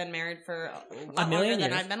 He's been married for a million longer years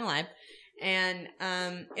than I've been alive. And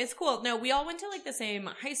it's cool. No, we all went to like the same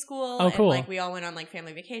high school. Oh, cool. And like we all went on like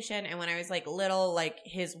family vacation. And when I was like little, like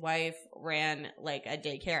his wife ran like a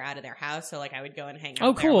daycare out of their house. So like I would go and hang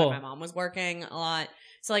out there when my mom was working a lot.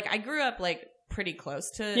 So like I grew up like pretty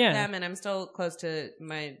close to them, and I'm still close to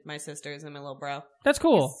my sisters and my little bro. That's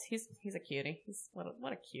cool. He's a cutie.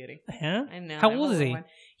 What a cutie. Yeah? I know. How old is he?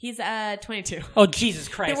 He's 22. Oh, Jesus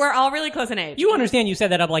Christ. We're all really close in age. You understand you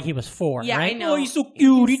said that up like he was 4, yeah, right? I know. Oh, he's so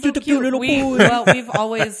cute. He's such a cute little boy. Well, we've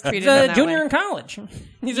always treated him that junior way. in college.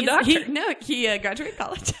 He's a doctor. He graduated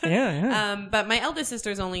college. Yeah. But my eldest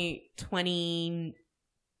sister's only 28.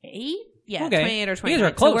 Yeah, okay. 28 or 29. You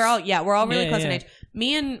guys are close. So we're all really close in age.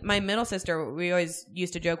 Me and my middle sister, we always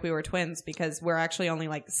used to joke we were twins because we're actually only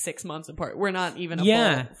like 6 months apart. We're not even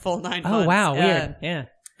a full 9 months. Oh, wow. Weird. Yeah.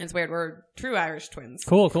 It's weird. We're true Irish twins.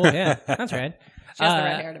 Cool. Yeah. That's right. She has the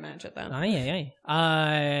red hair to match it, though.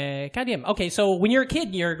 Goddamn. Okay, so when you're a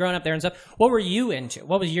kid, you're growing up there and stuff, what were you into?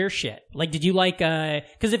 What was your shit? Like, did you like,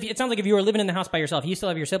 because it sounds like if you were living in the house by yourself, you still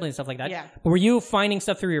have your siblings and stuff like that. Yeah. But were you finding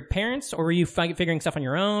stuff through your parents, or were you figuring stuff on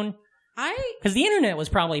your own? Because the internet was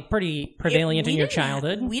probably pretty prevalent in your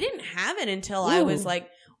childhood. We didn't have it until I was like,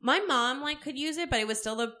 my mom could use it, but it was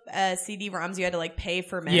still the CD-ROMs you had to like pay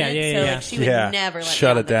for minutes. So like she would never let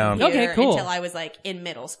shut me it down. Okay, cool. Until I was like in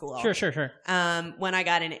middle school. Sure. When I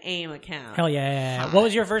got an AIM account. Hell yeah. What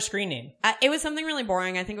was your first screen name? It was something really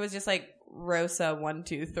boring. I think it was just like Rosa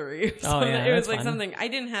 123. Oh yeah, it was like fun. something. I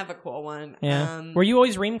didn't have a cool one. Yeah. Were you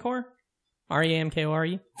always Reamcore?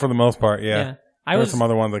 REAMKORE? For the most part, yeah. There were some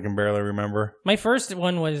other ones I can barely remember. My first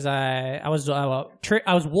one was I was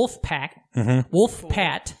Wolfpack.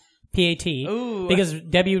 Wolfpat. PAT. Ooh. Because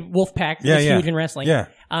Debbie Wolfpack was huge in wrestling. Yeah.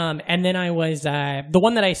 And then I was, the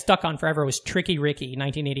one that I stuck on forever was Tricky Ricky,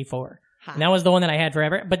 1984. And that was the one that I had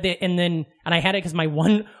forever. And I had it because my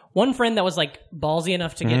one friend that was like ballsy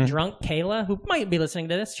enough to get drunk, Kayla, who might be listening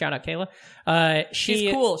to this, shout out Kayla.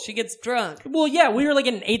 She's cool. She gets drunk. Well, yeah, we were like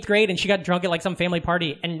in 8th grade and she got drunk at like some family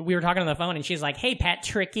party and we were talking on the phone and she's like, hey, Pat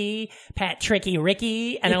Tricky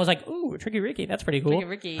Ricky. And I was like, ooh, Tricky Ricky, that's pretty cool. Tricky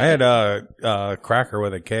Ricky. I had Cracker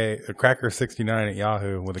with a K, Cracker 69 at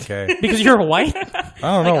Yahoo with a K. Because you're white? I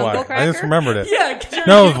don't know why. Uncle I just remembered it. Yeah.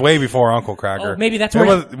 No, it was way before Uncle Cracker. Oh, maybe that's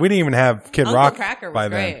where we didn't even have Kid Uncle Rock Cracker by was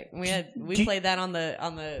great. then. We played that on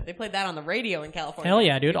they played that on the radio in California. Hell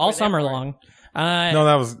yeah, dude. All summer long. No,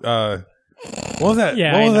 that was, what was that?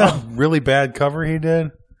 Yeah, what was I know. that really bad cover he did?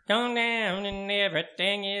 Come down and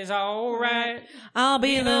everything is alright. I'll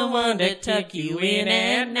be the one to tuck you in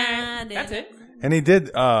at night. That's it. And he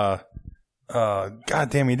did, goddamn,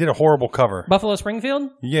 he did a horrible cover. Buffalo Springfield?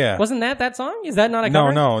 Yeah. Wasn't that song? Is that not a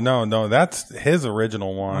cover? No. That's his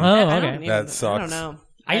original one. Oh, okay. That sucks. I don't know.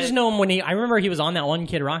 I just know him when I remember he was on that one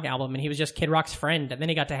Kid Rock album and he was just Kid Rock's friend and then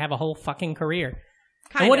he got to have a whole fucking career.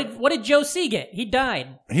 And what did Joe C get? He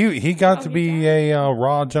died. He got to be a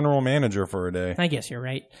Raw general manager for a day. I guess you're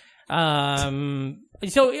right.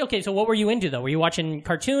 So what were you into though? Were you watching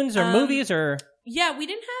cartoons or movies or? Yeah, we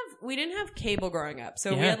didn't have cable growing up,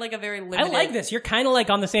 so we had like a very limited. I like this. You're kind of like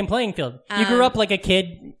on the same playing field. You grew up like a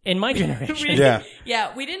kid in my generation.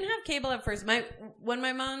 Yeah, we didn't have cable at first. When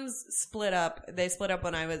my mom's split up, they split up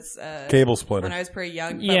when I was cable splitter. when I was pretty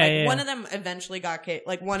young. But Yeah. one of them eventually got cable.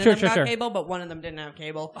 Like one of them got cable, but one of them didn't have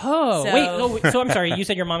cable. Oh, So- so I'm sorry. You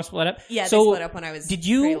said your mom split up. Yeah, so they split up when I was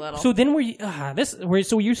pretty little. So then were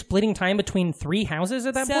you splitting time between 3 houses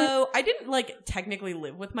at that point? So I didn't like technically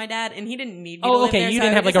live with my dad, and he didn't need me to Oh, live okay. there. You so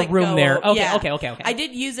didn't I have would like a just, room there. Okay, yeah. okay. I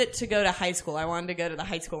did use it to go to high school. I wanted to go to the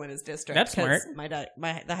high school in his district. That's smart.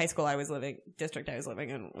 The high school I was living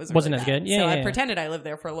in wasn't Wasn't really as bad. good. Yeah, so yeah, I yeah. pretended I lived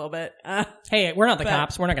there for a little bit. Hey, we're not the But-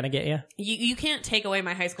 cops. We're not gonna get you. You can't take away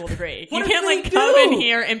my high school degree. You What can't did like they come do? in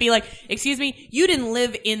here and be like, "Excuse me, you didn't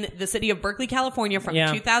live in the city of Berkeley, California from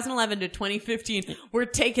 2011 to 2015. We're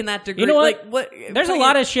taking that degree." You know what? Like, what? There's a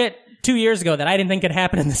lot of shit 2 years ago that I didn't think could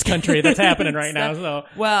happen in this country that's happening right now. So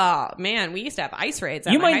Well, man, we used to have ice raids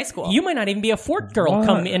at my high school. You might not even be a Fort girl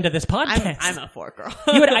come into this podcast. I'm a Fort girl.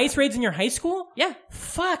 You had ice raids in your high school? Yeah.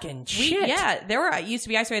 Fucking shit. There used to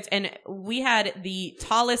be ice raids, and we had the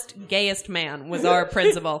tallest, gayest man was our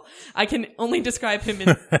principal. I can only describe him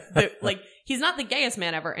in he's not the gayest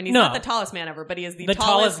man ever, and he's not the tallest man ever, but he is the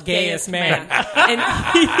tallest, gayest man. And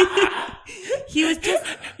he was just...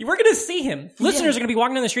 We're going to see him. Listeners are going to be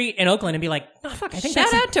walking down the street in Oakland and be like, oh, fuck, I think Shout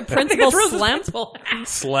that's... out to Principal Slemp.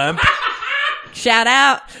 Slemp. Shout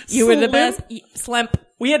out. You were the best. Slemp.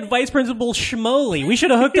 We had Vice Principal Schmoley. We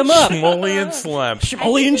should have hooked him up. Schmoley and Slemp.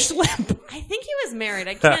 Schmoley and Schlemp. I think he was married.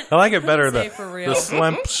 I can't... I like it better say the for real.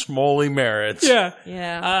 Slemp Schmoley marriage. Yeah.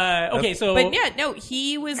 Yeah. Okay, so... But yeah, no,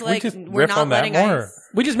 he was like, just we're riff not on that letting more. ice...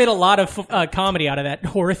 We just made a lot of comedy out of that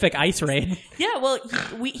horrific ice raid. Yeah, well,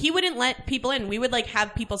 he wouldn't let people in. We would like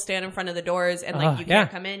have people stand in front of the doors and like, you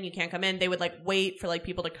can't come in, you can't come in. They would like wait for like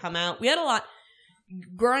people to come out. We had a lot.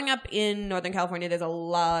 Growing up in Northern California, there's a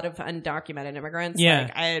lot of undocumented immigrants. Yeah.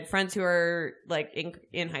 Like, I had friends who were like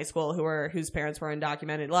in high school whose parents were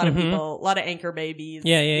undocumented. A lot of people, a lot of anchor babies.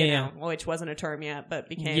 Yeah. Which wasn't a term yet, but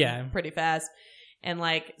became pretty fast. And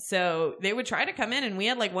like, so they would try to come in, and we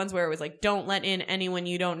had like ones where it was like, don't let in anyone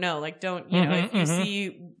you don't know. Like, don't, you know, if you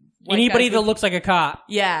see anybody that looks like a cop.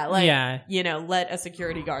 let a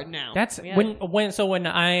security guard know. That's when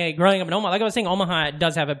I growing up in Omaha, like I was saying, Omaha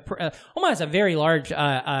has a very large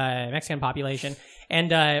Mexican population,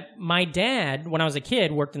 And my dad, when I was a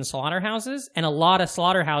kid, worked in slaughterhouses, and a lot of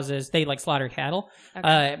slaughterhouses, they like slaughter cattle.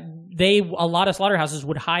 Okay. A lot of slaughterhouses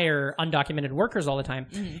would hire undocumented workers all the time.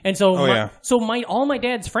 Mm-hmm. And so, all my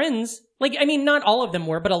dad's friends, like, I mean, not all of them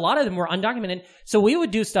were, but a lot of them were undocumented. So we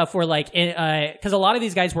would do stuff where like, cause a lot of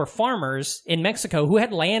these guys were farmers in Mexico who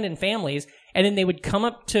had land and families, and then they would come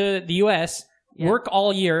up to the U.S., work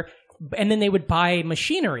all year, and then they would buy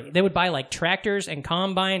machinery. They would buy like tractors and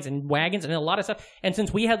combines and wagons and a lot of stuff. And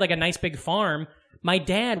since we had like a nice big farm, my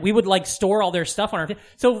dad, we would like store all their stuff on our...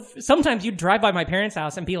 So sometimes you'd drive by my parents'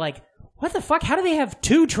 house and be like, what the fuck? How do they have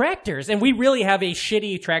 2 tractors? And we really have a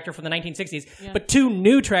shitty tractor from the 1960s, but 2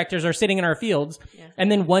 new tractors are sitting in our fields. Yeah.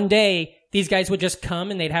 And then one day, these guys would just come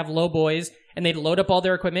and they'd have lowboys and they'd load up all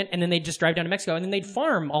their equipment and then they'd just drive down to Mexico and then they'd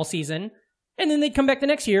farm all season. And then they'd come back the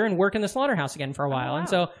next year and work in the slaughterhouse again for a while. Oh, wow. And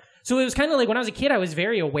so it was kind of like when I was a kid, I was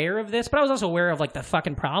very aware of this, but I was also aware of like the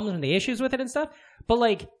fucking problems and the issues with it and stuff. But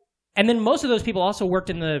like, and then most of those people also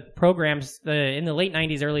worked in the programs, in the late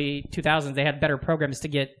 90s, early 2000s, they had better programs to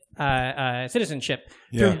get citizenship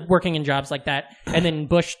through working in jobs like that. And then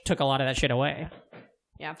Bush took a lot of that shit away.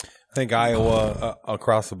 Yeah. I think Iowa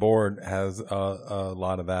across the board has a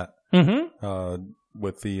lot of that. Mm-hmm.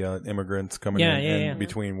 With the immigrants coming in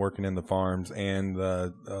between working in the farms and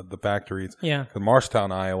the factories. Yeah. Because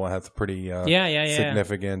Marshtown, Iowa has a pretty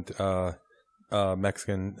significant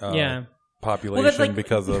Mexican population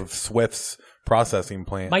because of Swift's processing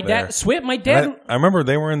plant. My dad. I remember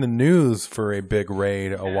they were in the news for a big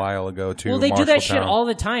raid a while ago too. Well, they do that shit all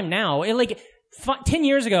the time now. 10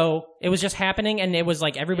 years ago, it was just happening, and it was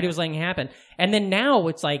like everybody was letting it happen. And then now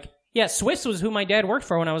it's like, yeah, Swiss was who my dad worked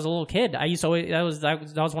for when I was a little kid. I used to always, that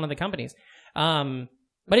was one of the companies.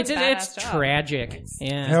 But it's tragic.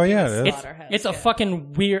 Yeah. Hell yeah, it's a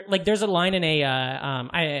fucking weird. Like, there's a line in a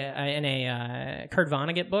Kurt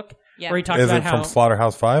Vonnegut book where he talks about how from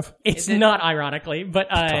Slaughterhouse-Five. It's not, ironically, but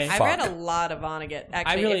I read a lot of Vonnegut.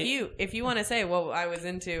 Actually, if you want to say what I was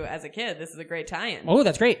into as a kid, this is a great tie-in. Oh,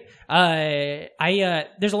 that's great. There's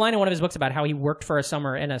a line in one of his books about how he worked for a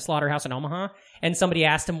summer in a slaughterhouse in Omaha, and somebody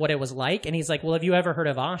asked him what it was like, and he's like, "Well, have you ever heard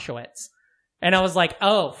of Auschwitz?" And I was like,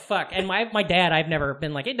 oh, fuck. And my dad, I've never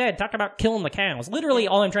been like, hey, Dad, talk about killing the cows. Literally,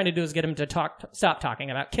 all I'm trying to do is get him to stop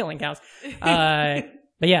talking about killing cows. But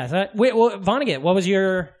yeah, Vonnegut, what was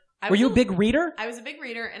were you a big reader? I was a big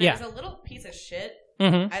reader, and I was a little piece of shit.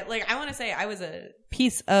 Mm-hmm. I want to say I was a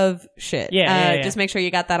piece of shit. Yeah. Just make sure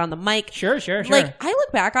you got that on the mic. Sure. Like, I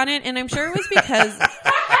look back on it, and I'm sure it was because...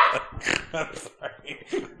 I'm sorry.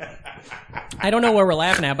 I don't know where we're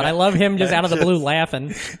laughing at, but I love him just out of the blue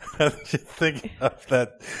laughing. I was just thinking of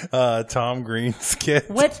that Tom Green sketch.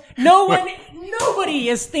 What? Nobody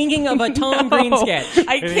is thinking of a Tom Green sketch.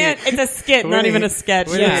 I can't. It's a skit, not even a sketch.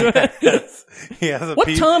 He has a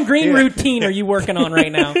what Tom Green routine are you working on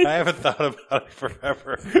right now? I haven't thought about it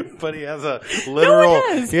forever, but he has a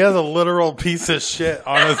literal piece of shit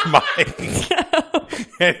on his mic.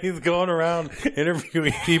 And he's going around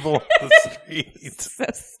interviewing people on the streets. So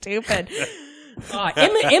stupid.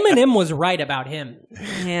 Eminem was right about him.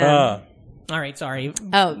 Yeah. All right, sorry.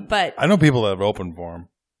 Oh, but I know people that have opened for him.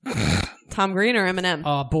 Tom Green or Eminem?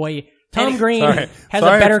 Oh boy, Tom Green has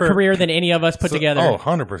a better career than any of us put together. Oh,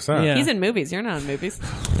 100%. Yeah. He's in movies. You're not in movies.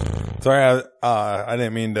 Sorry, I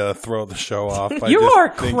didn't mean to throw the show off. You are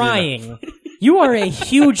crying. You are a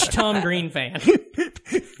huge Tom Green fan.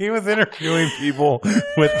 He was interviewing people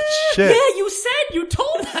with shit. Yeah, you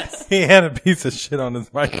told us. He had a piece of shit on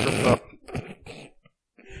his microphone.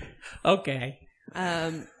 Okay.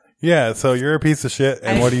 Yeah, so you're a piece of shit,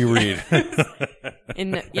 and what do you read? Because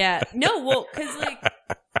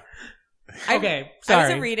okay, sorry. I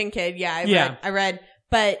was a reading kid. Yeah, I read.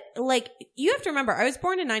 But, like, you have to remember, I was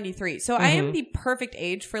born in 93, so I am the perfect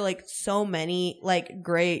age for, like, so many, like,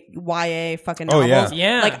 great YA fucking novels.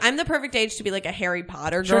 Yeah. Like, I'm the perfect age to be, like, a Harry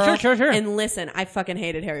Potter girl. Sure. And listen, I fucking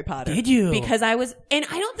hated Harry Potter. Did you? Because I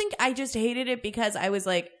don't think I just hated it because I was,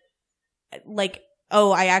 like,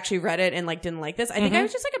 oh, I actually read it and, like, didn't like this. I think I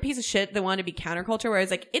was just, like, a piece of shit that wanted to be counterculture, where I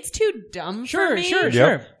was like, it's too dumb for me.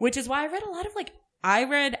 Sure. Which is why I read a lot of, like,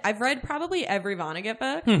 I've read probably every Vonnegut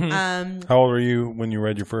book. Mm-hmm. How old were you when you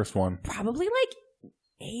read your first one? Probably like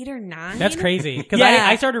 8 or 9. That's crazy. Because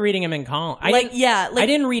I started reading him in college. I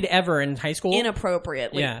didn't read ever in high school.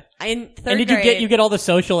 Inappropriately. Yeah. In third and did grade, you get all the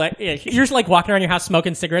social? You're just like walking around your house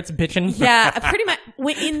smoking cigarettes, bitching. Yeah, pretty much.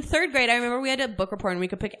 in third grade, I remember we had a book report and we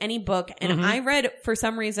could pick any book, and I read for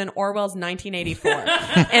some reason Orwell's 1984.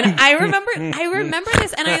 And I remember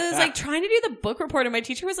this, and I was like trying to do the book report, and my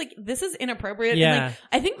teacher was like, "This is inappropriate." Yeah. And, like,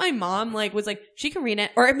 I think my mom was like, she can read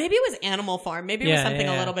it, or maybe it was Animal Farm. Maybe it was something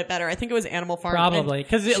a little bit better. I think it was Animal Farm. Probably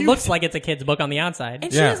because it looks like it's a kid's book on the outside.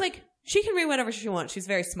 And she was like, she can read whatever she wants. She's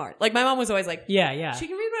very smart. Like my mom was always like, yeah. She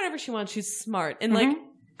can read whatever she wants. She's smart. And like,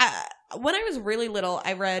 when I was really little,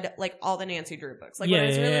 I read like all the Nancy Drew books. Like when I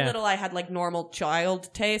was really little, I had like normal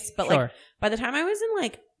child taste. But like by the time I was in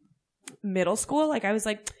like middle school, like I was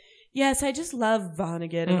like, yes, I just love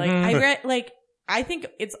Vonnegut. And like I read like, I think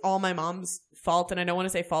it's all my mom's fault. And I don't want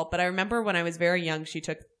to say fault, but I remember when I was very young, she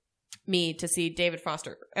took me to see David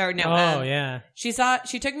Foster. Or no, she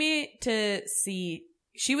took me to see.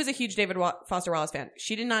 She was a huge David Foster Wallace fan.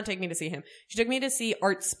 She did not take me to see him. She took me to see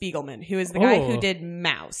Art Spiegelman, who is the guy who did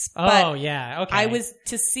Mouse. But okay. I was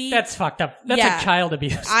to see... That's fucked up. That's like child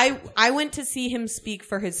abuse. I went to see him speak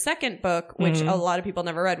for his second book, which a lot of people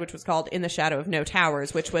never read, which was called In the Shadow of No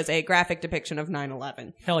Towers, which was a graphic depiction of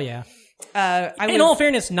 9/11. Hell yeah. In all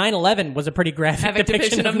fairness, 9/11 was a pretty graphic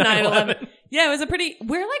depiction of 9/11. Yeah, it was a pretty...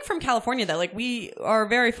 We're like from California, though. Like, we are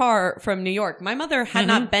very far from New York. My mother had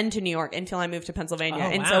not been to New York until I moved to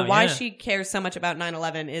Pennsylvania. So why she cares so much about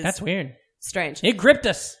 9/11 is... That's weird. Strange. It gripped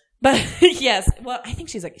us. But, yes. Well, I think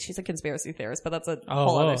she's a conspiracy theorist, but that's a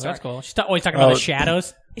whole other story. That's cool. She's always talking about the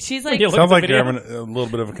shadows. She's like... Sounds like you're having a little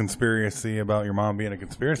bit of a conspiracy about your mom being a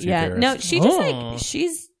conspiracy theorist. No, she just like...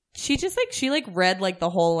 She read like the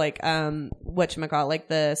whole like whatchamacallit, like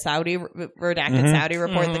the Saudi redacted Saudi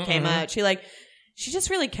report that came out. She just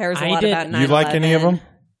really cares a lot about 9/11. You like any of them?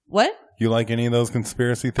 What? You like any of those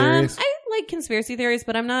conspiracy theories? I like conspiracy theories,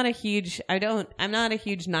 but I'm not a huge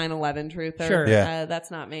 9/11 truther. Sure. Yeah.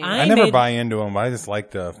 That's not me. I never buy into them, but I just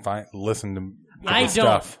like to listen to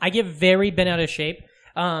stuff. I get very bent out of shape.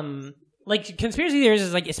 Like conspiracy theories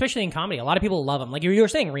is like, especially in comedy, a lot of people love them. Like you were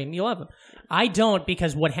saying, Reem, you love them. I don't,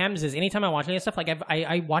 because what happens is anytime I watch any of this stuff, like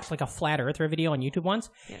I watched like a flat earther video on YouTube once,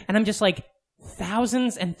 and I'm just like,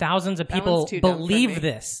 thousands and thousands of people believe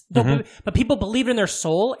this. But people believe it in their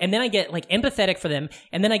soul, and then I get like empathetic for them,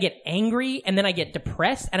 and then I get angry, and then I get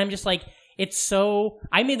depressed, and I'm just like, it's so...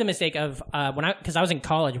 I made the mistake of because I was in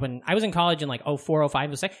college in like 04,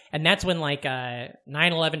 05, and that's when like 9/11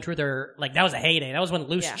 Truther, like that was a heyday. That was when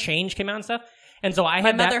Loose Change came out and stuff. And so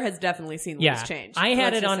my mother has definitely seen Loose Change. I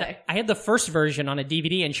had it on. I had the first version on a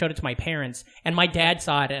DVD and showed it to my parents, and my dad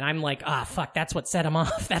saw it, and I'm like, fuck, that's what set him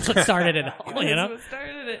off. That's what started it all. You know, what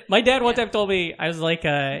started it. My dad one time told me, I was like,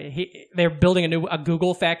 they're building a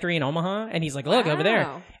Google factory in Omaha, and he's like, look over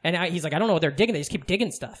there, and he's like, I don't know what they're digging. They just keep digging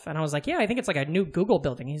stuff, and I was like, yeah, I think it's like a new Google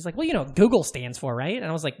building. And he's like, well, you know, what Google stands for, right? And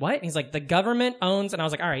I was like, what? And he's like, the government owns, and I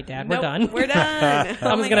was like, all right, Dad, we're done. We're done.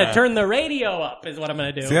 I'm just gonna turn the radio up, is what I'm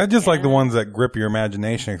gonna do. See, I just like the ones that grip your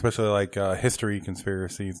imagination, especially like history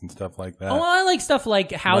conspiracies and stuff like that. Oh, I like stuff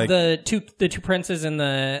like how the two princes and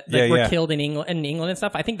were killed in England and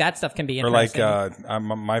stuff. I think that stuff can be interesting. Or like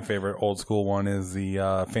my favorite old school one is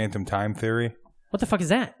the phantom time theory. What the fuck is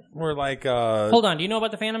that? We're like hold on, do you know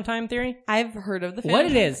about the phantom time theory? I've heard of the phantom. What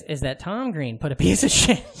it is that Tom Green put a piece of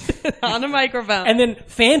shit on a microphone, and then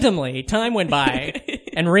phantomly time went by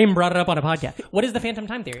and Reem brought it up on a podcast. What is the phantom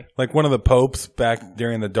time theory? Like one of the popes back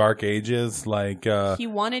during the Dark Ages, like didn't he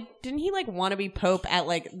want to be pope at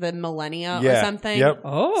like the millennia or something? Yep.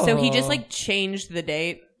 Oh, so he just like changed the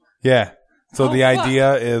date. Yeah. So the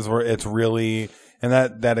idea is where it's really... And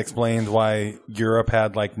that explains why Europe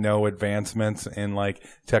had like no advancements in like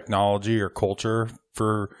technology or culture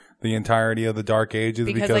for the entirety of the Dark Ages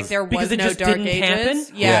because like there was no Dark Ages. Happen?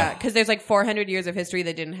 Yeah, because there's like 400 years of history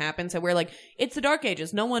that didn't happen. So we're like, it's the Dark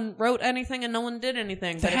Ages. No one wrote anything and no one did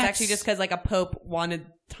anything. But it's actually just because like a pope wanted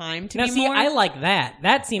time to be more. I like that.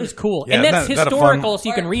 That seems cool, and that's historical, so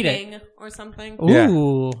you can read it or something.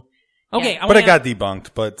 Ooh. Yeah. Okay, but it got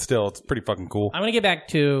debunked. But still, it's pretty fucking cool. I want to get back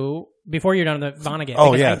to before you're done with Vonnegut.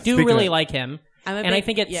 Oh yeah, I do really like him, and I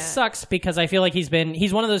think it sucks because I feel like he's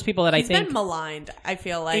one of those people that he's been maligned. I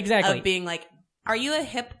feel like of being like, are you a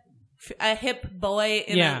hip boy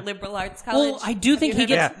in a liberal arts college? Well, I do think he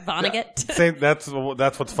gets Vonnegut.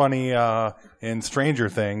 That's what's funny in Stranger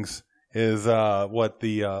Things. Is what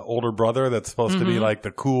the older brother that's supposed to be like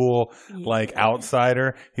the cool like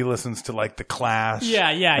outsider. He listens to like the Clash,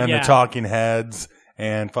 and the Talking Heads,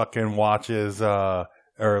 and fucking watches or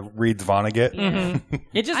reads Vonnegut. Mm-hmm.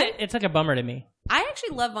 It's like a bummer to me. I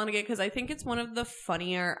actually love Vonnegut because I think it's one of the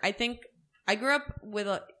funnier. I think I grew up with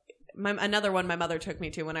another one my mother took me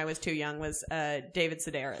to when I was too young was David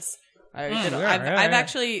Sedaris. I've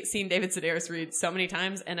actually seen David Sedaris read so many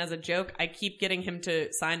times, and as a joke, I keep getting him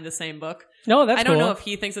to sign the same book. No, that's I don't cool. know if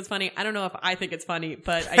he thinks it's funny. I don't know if I think it's funny,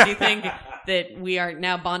 but I do think that we are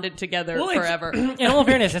now bonded together forever. In all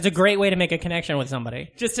fairness, it's a great way to make a connection with somebody.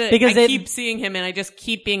 I keep seeing him, and I just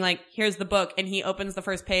keep being like, here's the book, and he opens the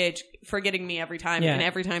first page, forgetting me every time, and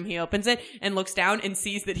every time he opens it and looks down and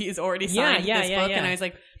sees that he's already signed this book, and I was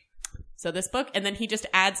like, so this book, and then he just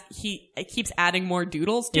keeps adding more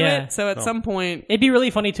doodles to it. So at some point, it'd be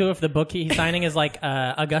really funny too if the book he's signing is like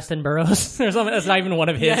Augustin Burroughs or something. That's not even one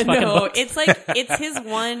of his fucking books. It's his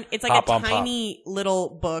one. It's like a tiny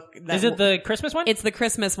little book. Is it the Christmas one? It's the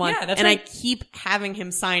Christmas one. Yeah, that's and right. I keep having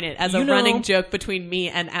him sign it as a running joke between me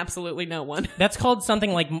and absolutely no one. That's called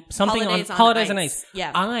something like Holidays on Ice.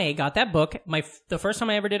 Yeah, I got that book. The first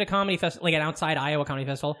time I ever did a comedy festival, like an outside Iowa comedy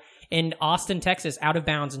festival in Austin, Texas, Out of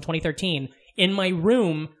Bounds in 2013. In my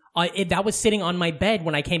room, that was sitting on my bed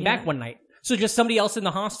when I came back one night. So just somebody else in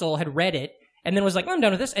the hostel had read it and then was like, oh, I'm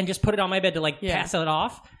done with this, and just put it on my bed to pass it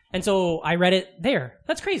off. And so I read it there.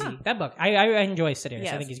 That's crazy. That book. I enjoy Sedaris.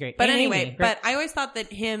 Yes. I think he's great. But anyway, I always thought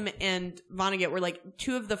that him and Vonnegut were like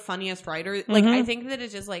two of the funniest writers. Like, I think that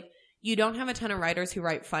it's just like, you don't have a ton of writers who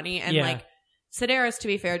write funny, and like, Sedaris, to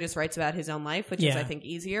be fair, just writes about his own life, which is, I think,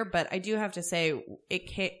 easier. But I do have to say,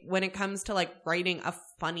 when it comes to like writing a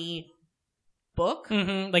funny book,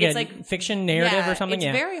 like it's like fiction narrative or something.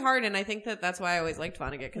 It's very hard, and I think that's why I always liked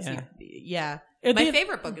Vonnegut because my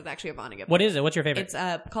favorite book is actually a Vonnegut book. What is it? What's your favorite?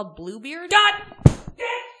 It's called Bluebeard. God,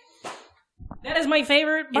 that is my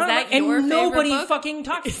favorite. Is that your and nobody favorite book? Fucking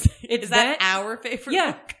talks. Is that our favorite?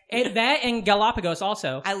 Yeah, book? And that and Galapagos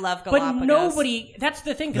also. I love Galapagos, but nobody. That's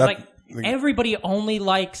the thing, because everybody only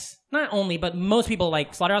likes. Not only, but most people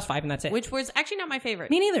like Slaughterhouse-5, and that's it. Which was actually not my favorite.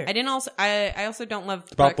 Me neither. I also don't love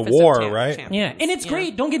it's about the war, right? Yeah, and it's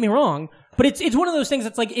great. Don't get me wrong, but it's one of those things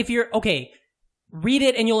that's like, if you're read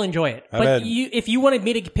it and you'll enjoy it. But if you wanted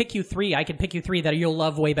me to pick you 3, I could pick you 3 that you'll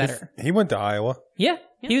love way better. He went to Iowa. Yeah,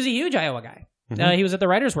 he was a huge Iowa guy. He was at the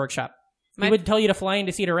writer's workshop. He would tell you to fly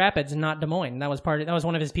into Cedar Rapids and not Des Moines. That was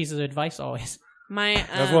one of his pieces of advice always.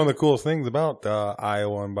 That's one of the coolest things about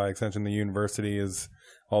Iowa, and by extension the university, is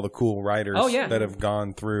all the cool writers that have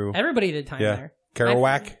gone through. Everybody did time there.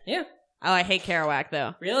 Kerouac? Yeah. Oh, I hate Kerouac,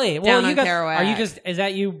 though. Really? Down on Kerouac. Are you is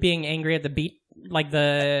that you being angry at the beat? Like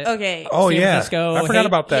the... Okay. Oh, San yeah. Francisco I forgot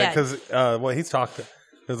about that, because he's talked...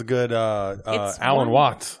 There's a good Alan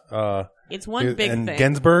Watts. It's one big and thing.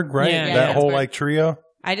 Ginsberg, right? Yeah, that whole trio.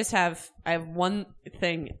 I have one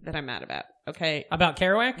thing that I'm mad about. Okay. About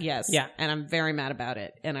Kerouac? Yes. Yeah. And I'm very mad about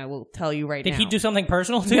it. And I will tell you right now. Did he do something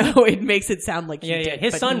personal too? No, it makes it sound like he did.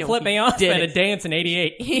 His son flipped me off at a dance in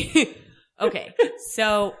 88. Okay.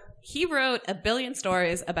 So he wrote a billion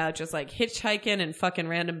stories about just like hitchhiking and fucking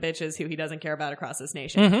random bitches who he doesn't care about across this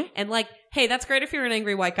nation. And like, hey, that's great if you're an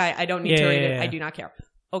angry white guy. I don't need to read it. I do not care.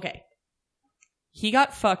 Okay. He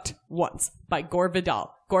got fucked once by Gore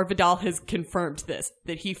Vidal. Gore Vidal has confirmed this,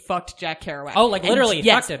 that he fucked Jack Kerouac. Oh, like literally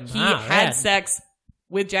fucked him. He had sex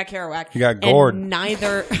with Jack Kerouac. He got gored.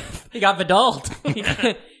 Neither... He got Vidal'd.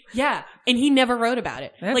 Yeah, and he never wrote about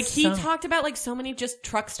it. That's like, he talked about, like, so many just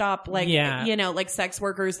truck stop, like, you know, like, sex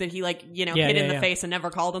workers that he, like, you know, hit in the face and never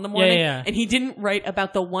called in the morning. And he didn't write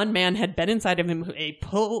about the one man had been inside of him, a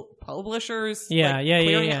publisher's,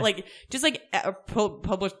 like, just, like,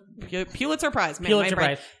 Pulitzer Prize, man. Pulitzer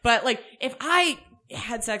Prize. But, like, if I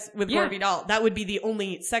had sex with Gore Vidal, that would be the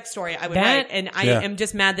only sex story I would write. And I am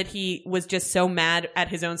just mad that he was just so mad at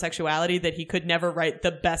his own sexuality that he could never write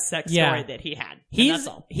the best sex story that he had. He's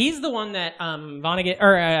the one that Vonnegut,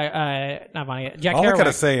 or not Vonnegut, Jack All Kerouac. I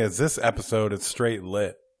gotta say is this episode is straight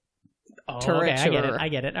lit. Oh, okay, I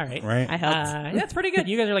get it. All right. I helped. That's pretty good.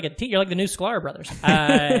 You guys are like you're like the new Sklar brothers.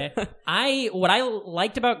 What I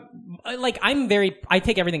liked about, like, I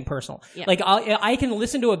take everything personal. Yeah. Like, I can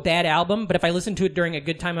listen to a bad album, but if I listen to it during a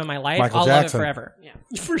good time in my life, Michael I'll Jackson. love it forever. Yeah.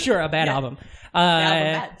 For sure, a bad album.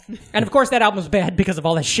 Bad. And of course that album's bad because of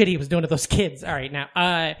all that shit he was doing to those kids. All right, now,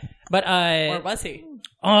 or was he?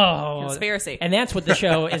 Oh, conspiracy. And that's what the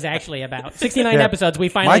show is actually about. 69 episodes. We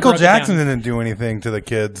finally Michael broke Jackson it down. didn't do anything to the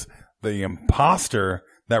kids. The imposter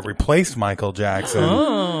that replaced Michael Jackson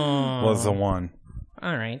was the one.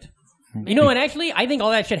 All right. You know what? Actually, I think all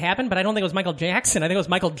that shit happened, but I don't think it was Michael Jackson. I think it was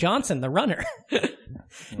Michael Johnson, the runner.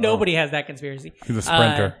 Nobody has that conspiracy. He's a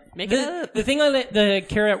sprinter. The thing on the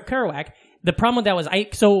Kerouac, the problem with that was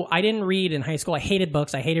I didn't read in high school. I hated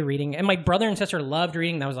books. I hated reading. And my brother and sister loved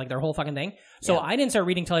reading. That was like their whole fucking thing. So I didn't start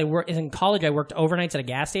reading until in college. I worked overnights at a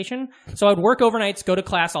gas station. So I would work overnights, go to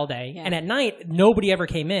class all day. Yeah. And at night, nobody ever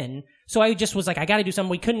came in. So I just was like, I got to do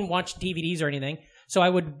something. We couldn't watch DVDs or anything. So I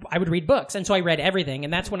would read books, and so I read everything,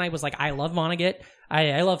 and that's when I was like, I love Vonnegut.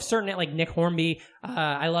 I love certain like Nick Hornby.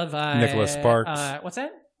 I love Nicholas Sparks. What's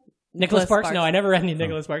that? Nicholas Sparks? No, I never read any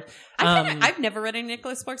Nicholas Sparks. I've never read any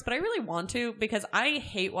Nicholas Sparks, but I really want to because I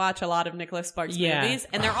hate watch a lot of Nicholas Sparks movies,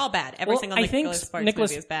 and they're all bad. Every single Nicholas Sparks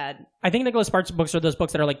movie is bad. I think Nicholas Sparks books are those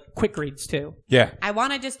books that are like quick reads too. Yeah. I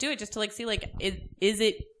want to just do it just to like see like is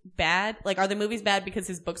it bad? Like are the movies bad because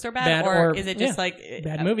his books are bad or is it just like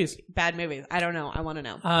bad movies? Bad movies. I don't know. I want to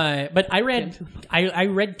know. But I read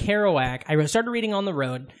Kerouac. I started reading On the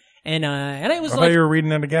Road, and I was I thought you were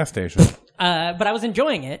reading at a gas station. But I was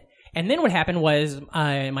enjoying it. And then what happened was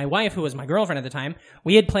my wife, who was my girlfriend at the time,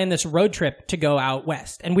 we had planned this road trip to go out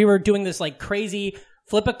west. And we were doing this like crazy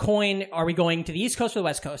flip a coin. Are we going to the East Coast or the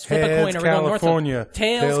West Coast? Flip a coin. Are we going north? California.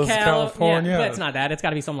 Tails, California. Yeah, it's not that. It's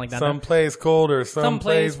got to be something like that. Someplace colder,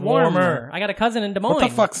 someplace warmer. I got a cousin in Des Moines. What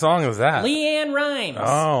the fuck song is that? Leanne Rimes.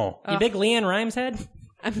 Oh. You big Leanne Rimes head?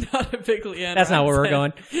 I'm not a big Leanne That's Rimes not where we're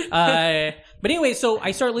head. going. But anyway, so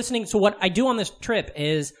I start listening. So what I do on this trip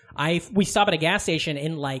is we stop at a gas station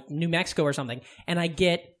in like New Mexico or something, and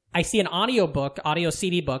I see an audio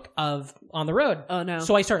CD book of On the Road. Oh no.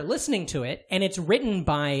 So I start listening to it, and it's written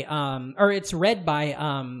by it's read by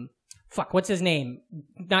what's his name?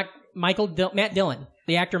 Not Matt Dillon.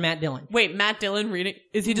 The actor Matt Dillon. Wait, Matt Dillon reading?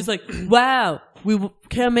 Is he just like, wow, we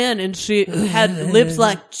came in and she had lips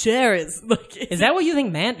like cherries? Like, is that what you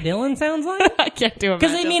think Matt Dillon sounds like? I can't do it.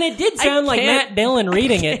 Because I mean, it did sound like Matt Dillon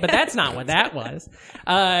reading it, but that's not what that was.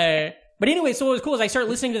 But anyway, so what was cool is I started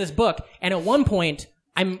listening to this book, and at one point,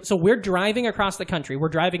 we're driving across the country. We're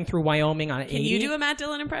driving through Wyoming on 80. Can you do a Matt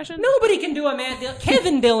Dillon impression? Nobody can do a Matt Dillon.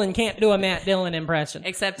 Kevin Dillon can't do a Matt Dillon impression.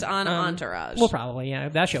 Except on Entourage. Well, probably, yeah.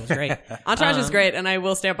 That show was great. Entourage is great, and I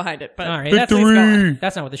will stand behind it. But all right, Victory!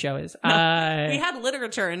 That's not what the show is. We had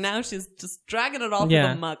literature, and now she's just dragging it all through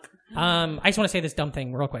the muck. I just want to say this dumb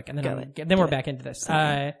thing real quick, and then we're back into this.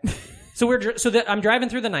 I'm driving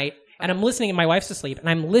through the night, and I'm listening, and my wife's asleep, and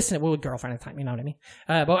I'm listening. Well, girlfriend at the time, you know what I mean.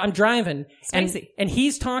 But I'm driving, and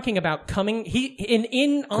he's talking about coming.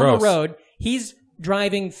 On the road, he's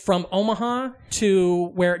driving from Omaha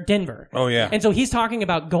to Denver. Oh yeah. And so he's talking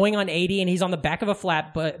about going on 80, and he's on the back of a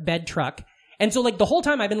flatbed truck. And so like the whole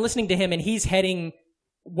time I've been listening to him, and he's heading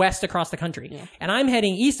west across the country, and I'm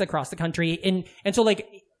heading east across the country, and so like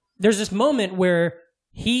there's this moment where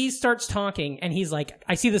he starts talking, and he's like,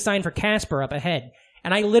 I see the sign for Casper up ahead.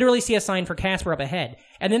 And I literally see a sign for Casper up ahead.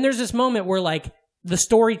 And then there's this moment where, like, the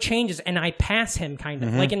story changes, and I pass him, kind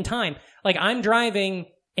of, like, in time. Like, I'm driving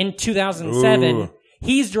in 2007. Ooh.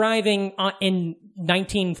 He's driving in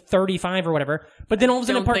 1935 or whatever. But then all of a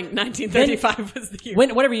sudden... I don't think 1935 was the year.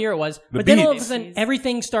 Whatever year it was. But then all of a sudden,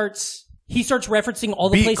 everything starts... He starts referencing all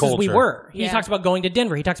the places culture. We were. He talks about going to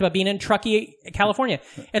Denver. He talks about being in Truckee, California.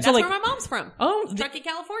 And that's so, like, where my mom's from. Oh, Truckee,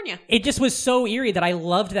 California. It just was so eerie that I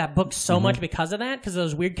loved that book so much because of that, because of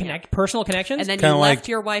those weird personal connections. And then you left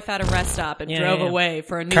your wife at a rest stop and drove away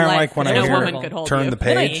for a new life like when no woman could hold turn you. the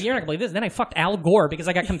page. You're not gonna believe this. Then I fucked Al Gore because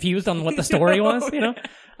I got confused on what the story was. You know.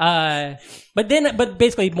 But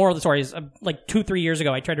basically, moral of the story is like 2-3 years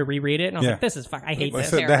ago, I tried to reread it, and I was like, "This is fuck. I hate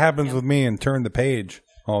this." That happens with me in Turn the Page.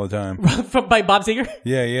 All the time. By Bob Seger?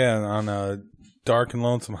 Yeah, on a dark and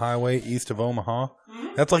lonesome highway east of Omaha.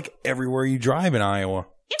 That's like everywhere you drive in Iowa.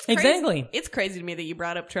 Exactly. It's crazy to me that you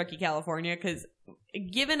brought up Truckee, California, because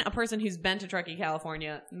given a person who's been to Truckee,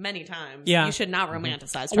 California many times, you should not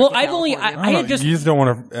romanticize Truckee, California. You just don't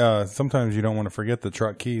want to, sometimes you don't want to forget the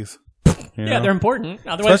truck keys. You know? They're important.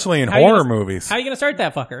 Otherwise, especially in horror movies. How are you going to start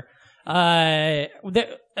that fucker?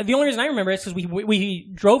 The only reason I remember it is because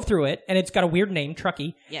we drove through it, and it's got a weird name,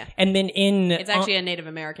 Truckee. Yeah. And then it's actually a Native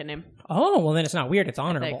American name. Oh, well then it's not weird. It's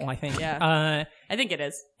honorable, I think. Yeah. I think it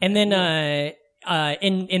is. And then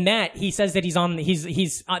in that he says that he's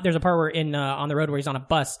there's a part where on the road where he's on a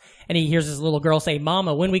bus, and he hears this little girl say,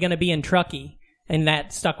 "Mama, when we gonna be in Truckee?" And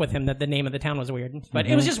that stuck with him, that the name of the town was weird. But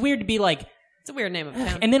it was just weird to be like, it's a weird name of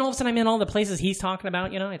town. And then all of a sudden I'm in all the places he's talking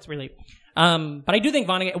about, it's really but I do think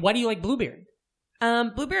Vonnegut. Why do you like Bluebeard?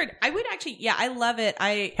 Bluebeard, I would actually, I love it.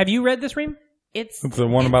 Have you read this, Reem? It's the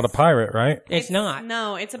one about a pirate, right? It's not.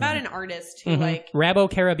 No, it's about an artist who Rabo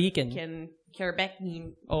Karabekin.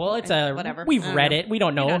 Karabekin. Oh, well, it's whatever. We've read it. We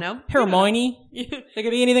don't know. We don't know. Hermione. It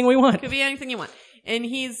could be anything we want. Could be anything you want. And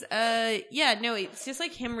he's, it's just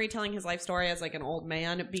like him retelling his life story as like an old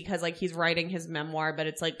man, because like he's writing his memoir, but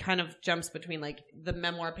it's like kind of jumps between like the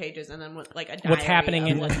memoir pages and then like a diary what's happening.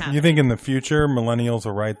 You think in the future millennials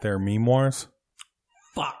will write their memoirs?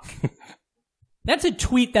 Fuck. That's a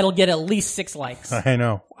tweet that'll get at least 6 likes. I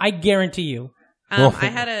know. I guarantee you.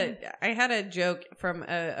 I had a joke from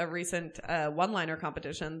a recent one-liner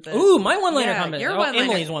competition. Ooh, my one-liner competition. Your one-liner.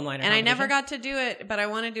 Emily's one-liner and competition. I never got to do it, but I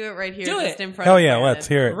want to do it right here. Do just it. in front Hell of yeah, Brandon. let's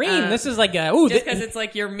hear it. Reem, this is like just because it's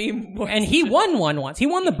like your meme. And he won one once. He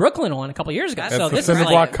won the Brooklyn one a couple years ago. That's so the this Cinder is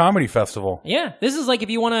Block like, Comedy Festival. yeah, this is like if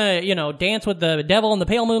you want to, dance with the devil in the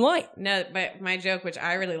pale moonlight. No, but my joke, which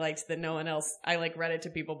I really liked, that no one else, I read it to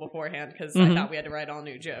people beforehand because I thought we had to write all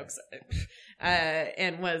new jokes.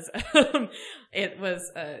 And was, it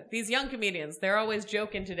was, these young comedians, they're always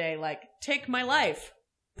joking today, like, take my life,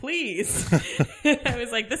 please. I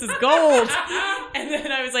was like, this is gold. And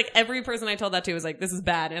then I was like, every person I told that to was like, this is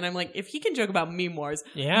bad. And I'm like, if he can joke about meme wars,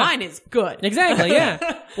 mine is good. Exactly, yeah.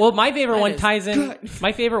 Well, my favorite one ties in,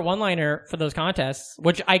 my favorite one-liner for those contests,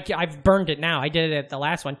 which I've burned it now. I did it at the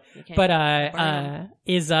last one. But,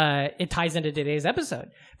 it ties into today's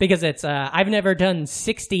episode. Because it's, I've never done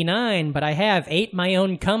 69, but I have ate my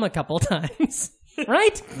own cum a couple times.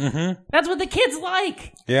 Right? Mm-hmm. That's what the kids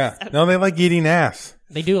like. Yeah. No, they like eating ass.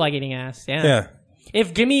 They do like eating ass, yeah. Yeah.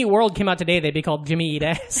 If Jimmy Eat World came out today, they'd be called Jimmy Eat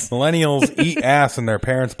Ass. Millennials eat ass in their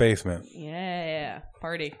parents' basement. Yeah.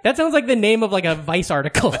 Party. That sounds like the name of like a Vice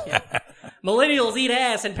article. Millennials eat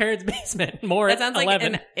ass in parents' basement. More that sounds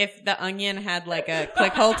 11. like if The Onion had like a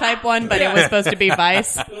clickhole type one, but it was supposed to be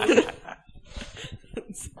Vice.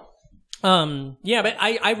 Yeah, but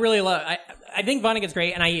I really love, I think Vonnegut's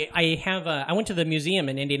great, and I went to the museum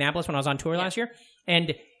in Indianapolis when I was on tour last year,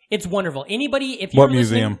 and it's wonderful. Anybody, if you're What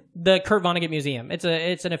museum? The Kurt Vonnegut Museum. It's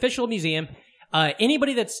an official museum.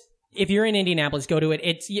 Anybody if you're in Indianapolis, go to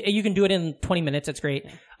it. You can do it in 20 minutes. It's great.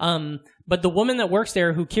 But the woman that works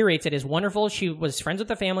there who curates it is wonderful. She was friends with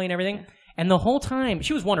the family and everything. And the whole time,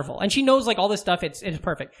 she was wonderful. And she knows, like, all this stuff. It's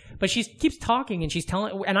perfect. But she keeps talking, and she's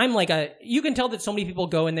telling... And I'm like you can tell that so many people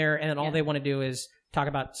go in there, and then all they want to do is talk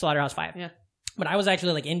about Slaughterhouse-Five. Yeah. But I was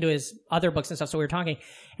actually, like, into his other books and stuff, so we were talking.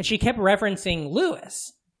 And she kept referencing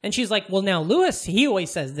Lewis. And she's like, well, now, Lewis, he always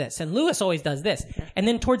says this, and Lewis always does this. Yeah. And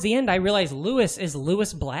then towards the end, I realized Lewis is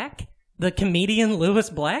Lewis Black, the comedian Lewis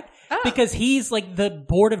Black. Oh. Because he's like the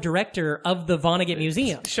board of director of the Vonnegut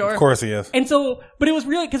Museum. Sure. Of course he is. And so, but it was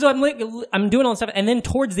really, because I'm doing all this stuff, and then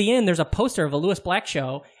towards the end, there's a poster of a Lewis Black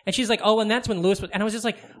show, and she's like, oh, and that's when Lewis was, and I was just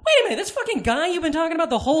like, wait a minute, this fucking guy you've been talking about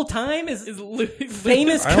the whole time is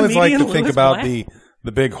famous comedian I always like to Lewis think about Black?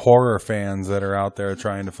 the big horror fans that are out there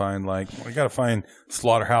trying to find, like, we gotta find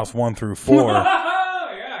Slaughterhouse 1 through 4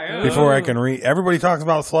 before I can read. Everybody talks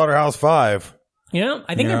about Slaughterhouse 5.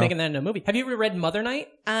 I think they're making that into a movie. Have you ever read Mother Night?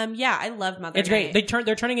 Yeah, I love Mother Night. It's great.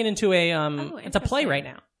 They're turning it into a it's a play right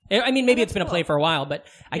now. I mean, maybe it's been a play for a while, but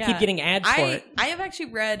I keep getting ads for it. I have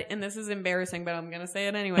actually read, and this is embarrassing, but I'm going to say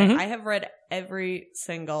it anyway. I have read every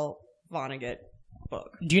single Vonnegut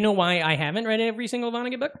book. Do you know why I haven't read every single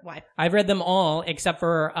Vonnegut book? Why? I've read them all except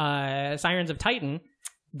for Sirens of Titan,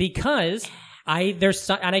 because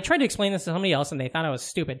and I tried to explain this to somebody else, and they thought I was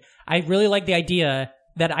stupid. I really like the idea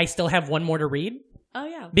that I still have one more to read. Oh,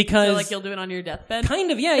 yeah. Because... So, like, you'll do it on your deathbed?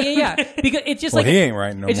 Kind of, yeah. Because it's just well, he ain't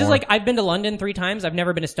writing no It's more. just like, I've been to London 3 times. I've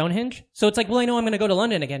never been to Stonehenge. So it's like, well, I know I'm going to go to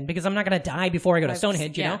London again because I'm not going to die before I go to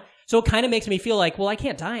Stonehenge, you know? So it kind of makes me feel like, well, I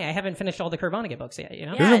can't die. I haven't finished all the Kurt Vonnegut books yet, you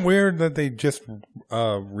know? Isn't it weird that they just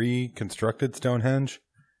reconstructed Stonehenge?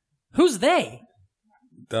 Who's they?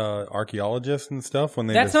 The archaeologists and stuff.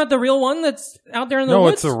 That's not the real one that's out there in the woods?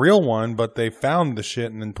 No, it's a real one, but they found the shit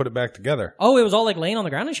and then put it back together. Oh, it was all like laying on the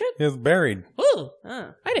ground and shit? It was buried. Ooh,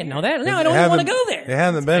 I didn't know that. Now I don't even want to go there. It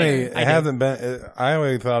hasn't been. I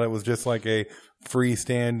always thought it was just like a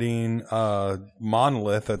freestanding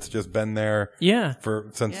monolith that's just been there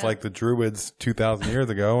since like the Druids 2,000 years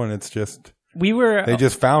ago, and it's just they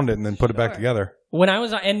just found it and then put it back together. When I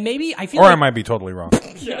was, and maybe I feel or like, I might be totally wrong.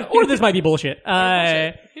 Or this might be bullshit.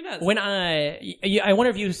 Who knows? When I wonder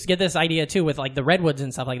if you get this idea too with like the redwoods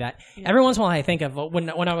and stuff like that. Yeah. Every once in a while I think of when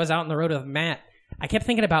I was out on the road with Matt, I kept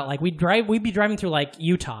thinking about like we'd be driving through like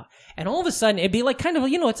Utah, and all of a sudden it'd be like kind of,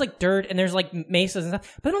 it's like dirt and there's like mesas and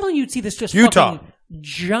stuff, but then you'd see this just Utah fucking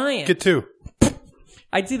giant. Get 2.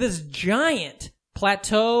 I'd see this giant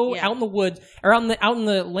plateau out in the woods or out in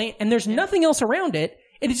the lane, and there's nothing else around it.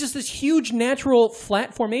 It is just this huge natural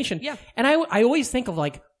flat formation. Yeah. And I always think of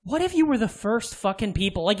like, what if you were the first fucking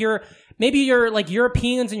people? Like maybe you're like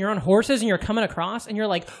Europeans and you're on horses and you're coming across and you're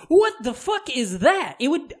like, what the fuck is that?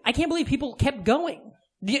 I can't believe people kept going.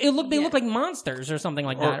 They look like monsters or something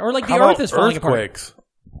like that. Or like the earth is falling earthquakes?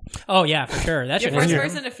 Apart. Oh yeah, for sure. That's your first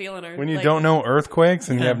person to feel an earthquake. When you don't know earthquakes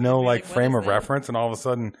and you have no like frame of reference, and all of a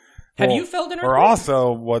sudden, have you felt an earthquake? Or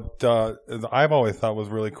also, what I've always thought was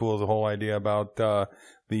really cool is the whole idea about the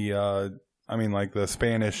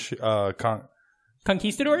Spanish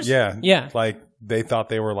Conquistadors? Yeah. Yeah. Like, they thought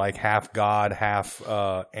they were like half god, half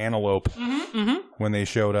antelope when they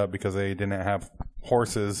showed up because they didn't have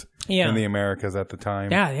horses in the Americas at the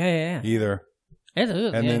time. Yeah. Either. And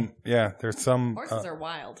then, there's some... Horses are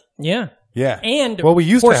wild. Yeah. Yeah. And we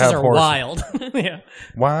used to have horses are wild. Yeah.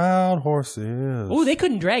 Wild horses. Oh, they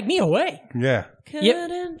couldn't drag me away. Yeah.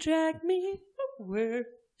 Couldn't drag me away.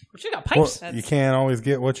 She got pipes. Well, you can't always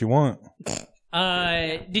get what you want.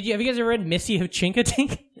 Have you guys ever read Missy of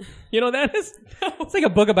Chincoteague? You know what that is? It's like a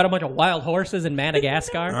book about a bunch of wild horses in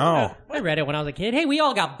Madagascar. Oh. I read it when I was a kid. Hey, we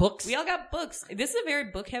all got books. This is a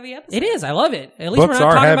very book-heavy episode. It is. I love it. At least Books we're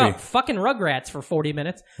not talking heavy. about fucking Rugrats for 40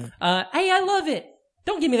 minutes. Hey, I love it.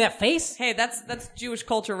 Don't give me that face. Hey, that's Jewish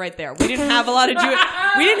culture right there. We didn't have a lot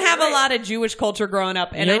of Jewish culture growing up,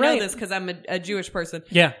 and You're I know right. this because I'm a Jewish person.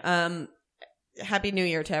 Yeah. Happy New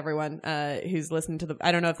Year to everyone who's listening to the.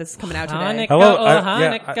 I don't know if this is coming out today.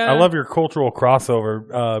 Hanukkah. I love your cultural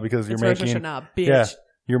crossover because you're It's making Rosh Hashanah, bitch.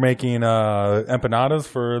 you're making empanadas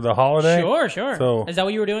for the holiday. Sure. So Is that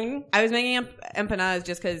what you were doing? I was making empanadas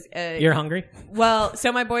just because. You're hungry? Well,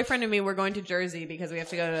 so my boyfriend and me were going to Jersey because we have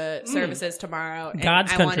to go to services tomorrow. And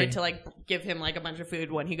God's I country. wanted to give him a bunch of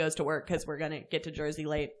food when he goes to work because we're gonna get to Jersey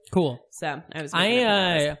late. Cool. So I was. Making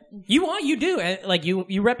empanadas. You do.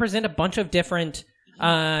 You represent a bunch of different.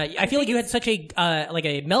 I feel like you had such a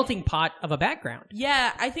a melting pot of a background.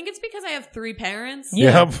 Yeah, I think it's because I have three parents.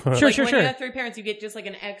 Yeah. Yep. Sure. When you have three parents, you get just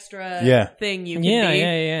an extra thing you can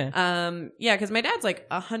be. Yeah. Because my dad's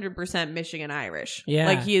 100% Michigan Irish.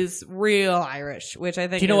 Yeah. He's real Irish, which I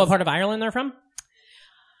think. Do you know what part of Ireland they're from?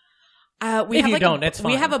 We if have you don't, that's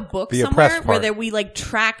fine. We have a book The somewhere oppressed part. where we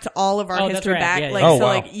tracked all of our Oh, that's history right. back.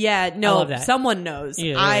 Yeah, yeah. No, I love that. someone knows.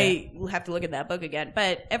 Yeah, I have to look at that book again.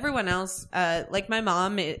 But everyone else, my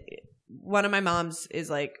mom, one of my moms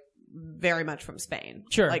is very much from Spain.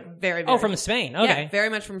 Sure. Very, very. Oh, from Spain. Okay. Yeah, very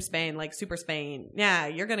much from Spain, super Spain. Yeah,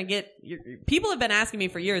 you're gonna get. People have been asking me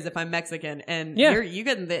for years if I'm Mexican, and you're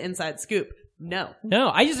getting the inside scoop. No,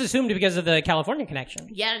 I just assumed because of the California connection.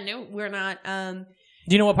 Yeah, no, we're not.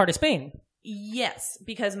 Do you know what part of Spain? Yes,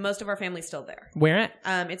 because most of our family's still there. Where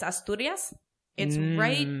at? It's Asturias. It's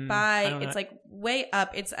right by. It's way up.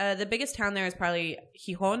 It's the biggest town there is probably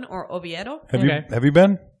Gijón or Oviedo. Have you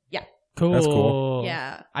been? Yeah. Cool. That's cool.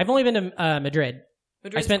 Yeah. I've only been to Madrid.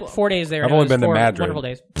 Madrid's I spent cool. 4 days there. I've and only it was been to 4 Madrid. Wonderful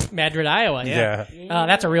days. Madrid, Iowa. Yeah. Yeah.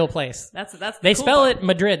 That's a real place. That's they cool spell part. it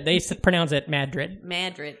Madrid. They pronounce it Madrid.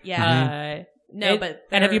 Madrid. Yeah. No, but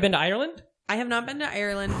and have you been to Ireland? I have not been to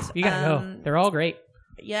Ireland. You gotta go. They're all great.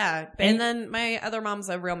 Yeah, and then my other mom's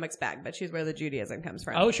a real mixed bag, but she's where the Judaism comes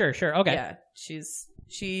from. Oh, sure, okay. Yeah,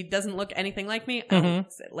 she doesn't look anything like me.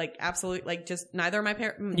 Absolutely, just neither of my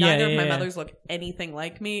my mothers look anything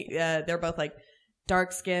like me. They're both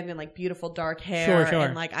dark skinned and beautiful dark hair. Sure.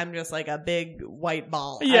 And I'm just a big white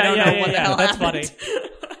ball. Yeah, I don't know what the hell That's happened. funny.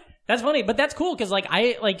 That's funny, but that's cool because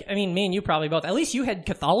I mean, me and you probably both. At least you had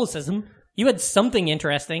Catholicism. You had something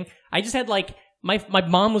interesting. I just had My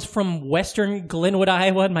mom was from Western Glenwood,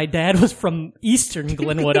 Iowa, and my dad was from Eastern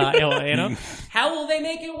Glenwood, Iowa. You know, how will they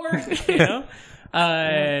make it work? You know,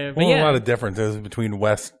 a lot of differences between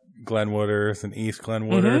West Glenwooders and East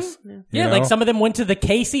Glenwooders. Yeah, some of them went to the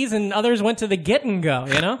Casey's and others went to the Get and Go.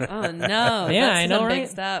 You know? Oh no, yeah, that's I know, some right? Big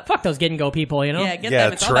stuff. Fuck those Get and Go people. You know? Yeah, get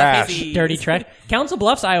them. It's all about Casey's. Dirty trash. Council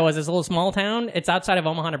Bluffs, Iowa is this little small town. It's outside of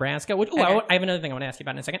Omaha, Nebraska. Which I have another thing I want to ask you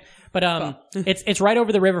about in a second. But cool. it's right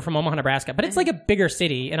over the river from Omaha, Nebraska. But it's a bigger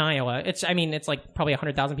city in Iowa. It's probably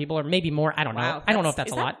 100,000 people or maybe more. I don't know. Wow, I don't know if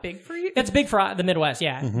that's a lot. Is that big for you? That's big for the Midwest.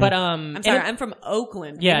 Yeah, but I'm sorry. I'm from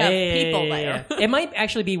Oakland. Yeah, we have people there. It might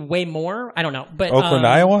actually be way more. I don't know. But Oakland,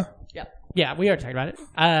 Iowa. Yeah, we already talked about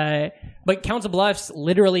it. But Council Bluffs,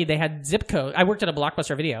 literally, they had zip codes. I worked at a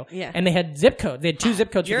Blockbuster Video, and they had zip codes. They had 2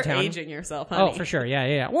 zip codes for the town. You're aging yourself, honey. Oh, for sure.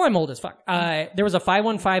 Yeah. Well, I'm old as fuck. There was a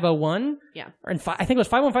 51501. Yeah. I think it was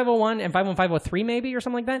 51501 and 51503 maybe or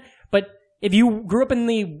something like that. But if you grew up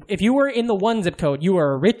if you were in the 1 zip code, you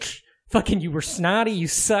were rich. Fucking, you were snotty, you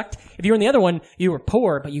sucked. If you were in the other one, you were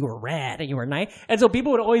poor, but you were rad and you were nice. And so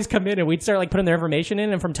people would always come in and we'd start putting their information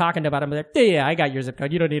in, and from talking about them, they're like, yeah, I got your zip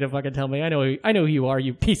code. You don't need to fucking tell me. I know who you are,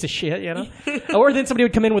 you piece of shit, you know? Or then somebody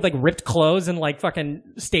would come in with ripped clothes and fucking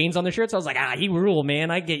stains on their shirts. I was like, you rule,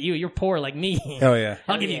 man. I get you. You're poor like me. Oh yeah.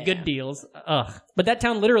 I'll give you good deals. Ugh. But that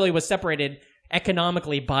town literally was separated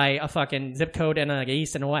economically by a fucking zip code and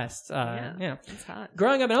east and west. Yeah. It's hot.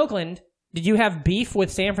 Growing up in Oakland, did you have beef with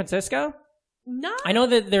San Francisco? No. I know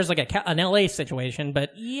that there's an LA situation,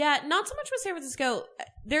 but yeah, not so much with San Francisco.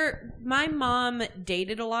 My mom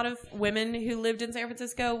dated a lot of women who lived in San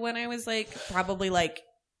Francisco when I was probably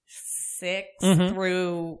 6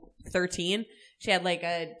 through 13. She had like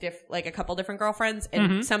a couple different girlfriends,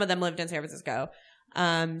 and some of them lived in San Francisco.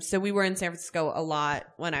 So we were in San Francisco a lot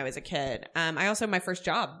when I was a kid. I also, my first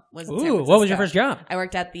job was in San Francisco. What was your first job? I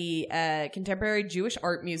worked at the Contemporary Jewish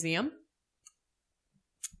Art Museum.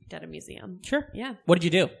 At a museum. Sure. Yeah. What did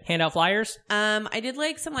you do? Hand out flyers? I did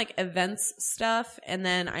like some like events stuff, and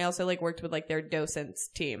then I also like worked with like their docents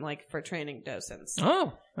team, like for training docents.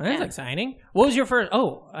 Oh, that's exciting. What was your first?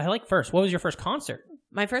 Oh, I like first. What was your first concert?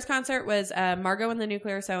 My first concert was Margot and the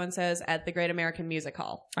Nuclear So-and-So's at the Great American Music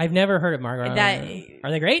Hall. I've never heard of Margot.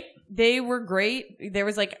 Are they great? They were great. There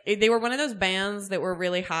was like, they were one of those bands that were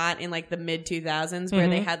really hot in like the mid 2000s where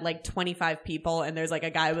they had like 25 people, and there's like a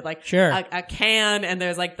guy with like a can, and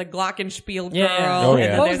there's like the Glockenspiel girl. And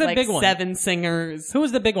then what was the like big one? 7 singers. Who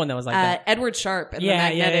was the big one that was like that? Edward Sharpe and the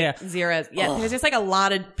Magnetic Zeros. Yeah, there's just like a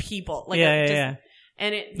lot of people. Like, And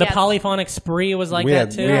the polyphonic spree was like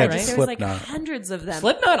that too, right? There was like hundreds of them.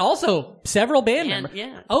 Slipknot also, several band members.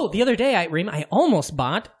 Yeah. Oh, the other day I almost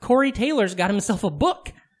bought Corey Taylor's got himself a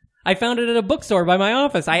book. I found it at a bookstore by my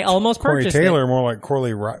office. I almost purchased Corey Taylor, it. more like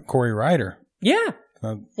Corey Ryder. Yeah.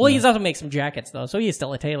 Well, he also makes some jackets though, so he's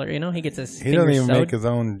still a tailor. You know, he gets his. He doesn't even make his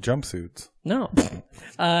own jumpsuits. No. They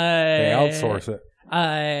outsource it.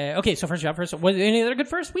 Okay, so first job first. Was any other good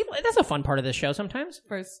first? That's a fun part of this show sometimes.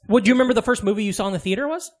 First. What do you remember the first movie you saw in the theater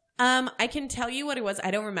was? I can tell you what it was.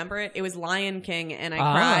 I don't remember it. It was Lion King, and I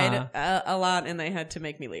cried a lot, and they had to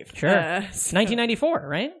make me leave. Sure. 1994,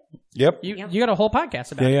 right? Yep. You got a whole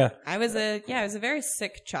podcast about it. Yeah. I was a very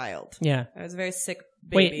sick child. Yeah. I was a very sick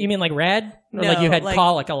baby. Wait, you mean like rad? Or no, like you had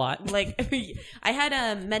colic a lot? Like, I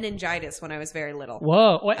had meningitis when I was very little.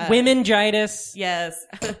 Whoa. What? Womengitis? Yes.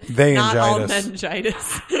 Not all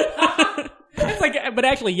meningitis. It's like, but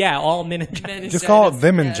actually, yeah, all meningitis. Just call it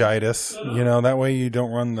themingitis. Yeah. You know, that way you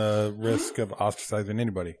don't run the risk of ostracizing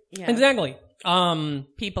anybody. Yeah. Exactly.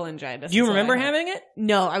 Peopleingitis. Do you remember having it?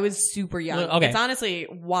 No, I was super young. Okay. It's honestly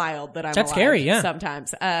wild that I'm That's alive scary, yeah.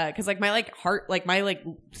 sometimes. Cause like my like heart, like my like,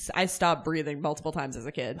 I stopped breathing multiple times as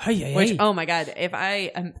a kid. Hey. Which, oh my God, if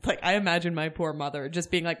I imagine my poor mother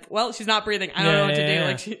just being like, well, she's not breathing. I don't know what to do.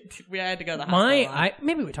 Like we had to go to the hospital.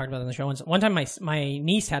 Maybe we talked about it on the show once. One time my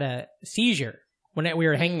niece had a seizure when we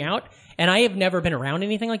were hanging out, and I have never been around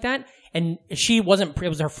anything like that. And it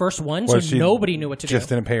was her first one, so nobody knew what to do. Just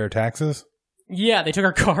didn't pay her taxes? Yeah, they took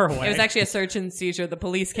her car away. It was actually a search and seizure. The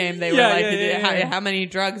police came. They were like, how many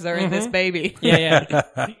drugs are in this baby? Yeah.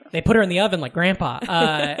 They put her in the oven like grandpa.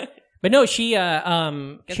 But no, she had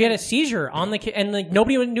a seizure on the kid, and like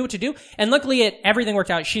nobody knew what to do. And luckily everything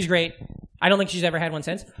worked out. She's great. I don't think she's ever had one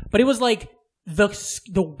since. But it was like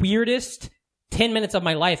the weirdest 10 minutes of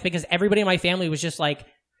my life, because everybody in my family was just like,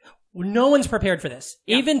 no one's prepared for this.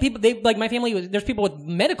 Yeah. Even people, like my family, there's people with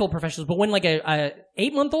medical professionals, but when like a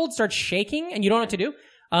 8-month-old starts shaking and you don't know what to do,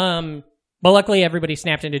 but luckily everybody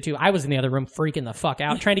snapped into two. I was in the other room freaking the fuck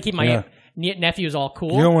out, trying to keep my nephews all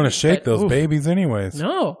cool. You don't want to shake those babies anyways.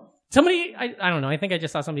 No. Somebody, I don't know, I think I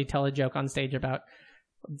just saw somebody tell a joke on stage about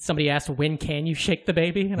somebody asked, when can you shake the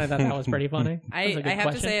baby? And I thought that was pretty funny. I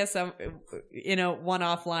have to say,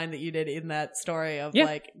 one-off line that you did in that story of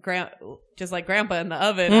like, just like grandpa in the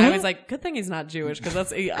oven. I was like, good thing he's not Jewish, because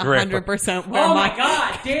that's 100% where oh my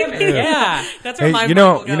God, damn it. Yeah. That's where my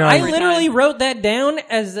I literally wrote that down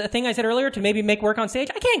as a thing I said earlier to maybe make work on stage.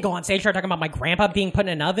 I can't go on stage and start talking about my grandpa being put in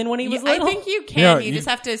an oven when he was little. I think you can. You just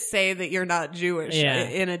have to say that you're not Jewish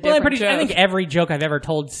in a different joke. I think every joke I've ever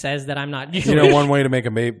told says that I'm not Jewish. You know, one way to make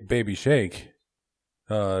a baby shake.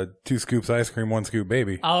 2 scoops ice cream, 1 scoop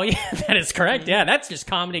baby. Oh yeah, that is correct. Yeah, that's just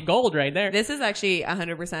comedy gold right there. This is actually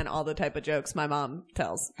 100% all the type of jokes my mom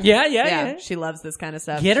tells. Yeah. She loves this kind of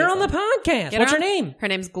stuff. Get her on the podcast. What's her name? Her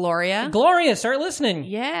name's Gloria. Gloria, start listening.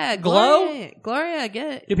 Yeah, Glow. Gloria,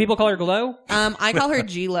 get it. Do people call her Glow? I call her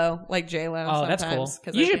G-Lo, like J-Lo. Oh, that's cool.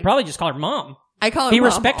 You should probably just call her Mom. I call her Be Mom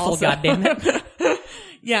respectful, also. goddammit.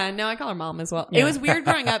 Yeah, no, I call her Mom as well. Yeah. It was weird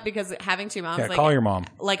growing up because having 2 moms. Yeah, like, call your mom.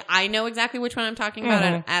 Like, I know exactly which one I'm talking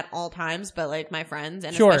about at all times, but like my friends,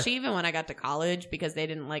 and especially even when I got to college, because they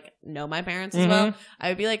didn't like know my parents as well, I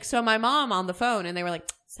would be like, so my mom on the phone, and they were like,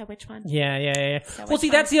 so which one? Yeah. Well, see,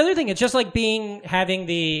 that's the other thing. It's just like having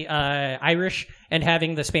the Irish and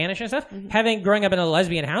having the Spanish and stuff. Growing up in a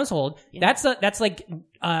lesbian household, that's like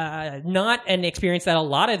not an experience that a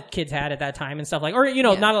lot of kids had at that time and stuff like, or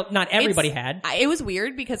not everybody had. It was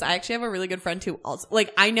weird because I actually have a really good friend who also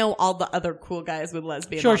like I know all the other cool guys with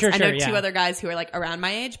lesbian moms. I know 2 other guys who are like around my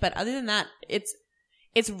age, but other than that, it's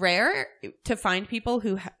rare to find people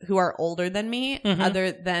who are older than me,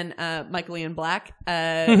 other than Michael Ian Black,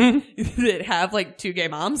 that have like 2 gay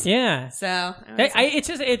moms. Yeah. So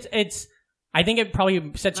it's I think it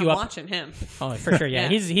probably sets you up. Watching him. Oh, for sure. Yeah,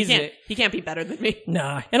 he can't be better than me.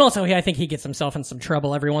 Nah, and also I think he gets himself in some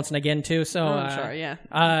trouble every once and again too. So I'm sure.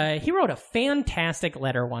 Yeah. He wrote a fantastic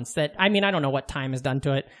letter once that I don't know what time has done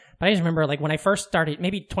to it, but I just remember like when I first started,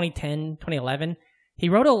 maybe 2010, 2011. He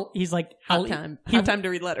wrote he's like hot time to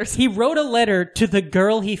read letters. He wrote a letter to the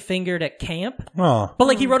girl he fingered at camp. Oh. But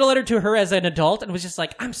like he wrote a letter to her as an adult and was just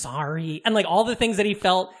like, I'm sorry, and like all the things that he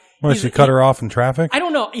felt. What, she cut her off in traffic? I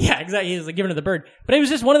don't know. Yeah, exactly. He was like giving her the bird. But it was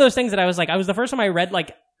just one of those things that I was the first time I read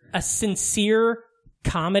like a sincere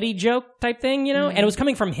comedy joke type thing, you know? And it was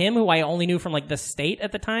coming from him, who I only knew from like the state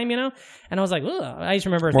at the time, you know? And I was like, ugh. I just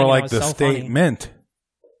remember more thinking like it was the so state funny. mint.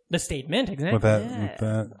 The state mint, exactly. With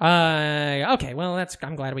that. Okay, well,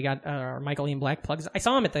 I'm glad we got our Michael Ian Black plugs. I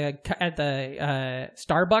saw him at the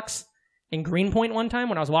Starbucks in Greenpoint one time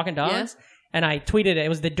when I was walking dogs. Yeah. And I tweeted, it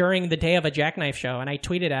was during the day of a Jackknife show, and I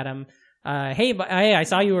tweeted at him, hey, I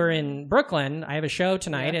saw you were in Brooklyn. I have a show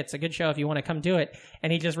tonight. Yeah. It's a good show if you want to come do it.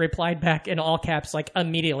 And he just replied back in all caps, like,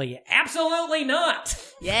 immediately, absolutely not.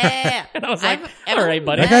 Yeah. And I was like, all right,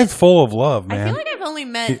 buddy. That guy's full of love, man. I feel like I've only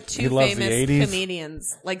met two famous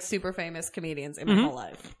comedians, like super famous comedians in my whole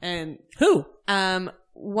life. And who?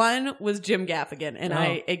 One was Jim Gaffigan, and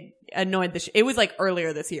I annoyed it was like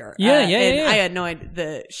earlier this year. Yeah. I annoyed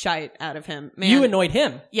the shite out of him. Man. You annoyed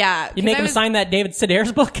him? Yeah. You make him sign that David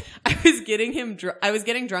Sedaire's book? I was getting him I was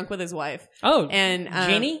getting drunk with his wife. Oh. And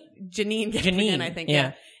Janine Gaffigan, I think.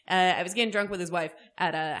 Yeah. I was getting drunk with his wife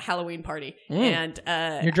at a Halloween party, and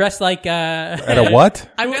you're dressed like at a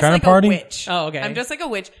what? I'm dressed kind like of party? A witch. Oh, okay. I'm dressed like a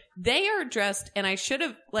witch. They are dressed, and I should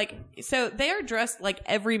have they are dressed like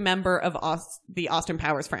every member of the Austin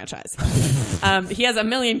Powers franchise. He has a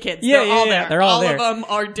million kids. They're all there. They're all there. All of them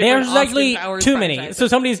are different. There's actually Austin Powers too many. franchises. So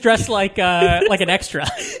somebody's dressed like an extra.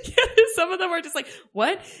 Yeah, some of them are just like,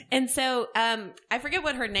 what? And so I forget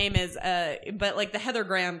what her name is, but like the Heather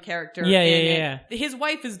Graham character. Yeah. His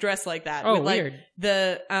wife is dressed like that. Oh, with like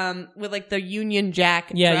weird. With like the Union Jack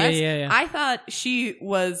dress. Yeah. I thought she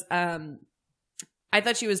was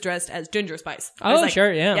dressed as Ginger Spice. Oh,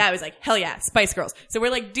 sure, yeah. Yeah, I was like, hell yeah, Spice Girls. So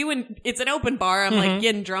we're like it's an open bar. I'm like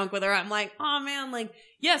getting drunk with her. I'm like, oh man, like,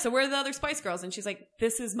 yeah, so where are the other Spice Girls? And she's like,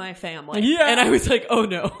 this is my family. Yeah. And I was like, oh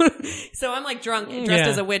no. So I'm like drunk, dressed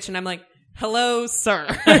as a witch, and I'm like, hello, sir.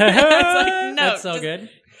 It's like, no. That's so good.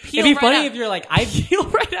 It'd be funny if you're like, I peel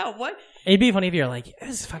right out. What? It'd be funny if you're like,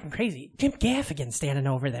 this is fucking crazy. Jim Gaffigan standing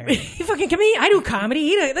over there. You fucking I do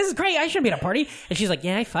comedy. This is great. I shouldn't be at a party. And she's like,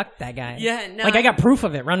 yeah, I fucked that guy. Yeah, no. Like, I got proof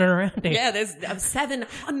of it running around. Dude. Yeah, there's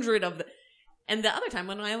 700 of them. And the other time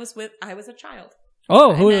when I was a child.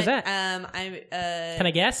 Oh, who was that? Can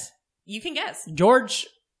I guess? You can guess. George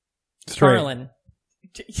Carlin.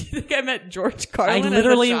 You think I met George Carlin? I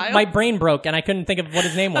literally, my brain broke and I couldn't think of what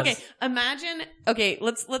his name was. Okay, imagine. Okay,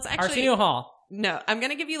 let's actually. Arsenio Hall. No, I'm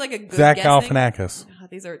gonna give you like a good Zach guessing. Galifianakis. Oh,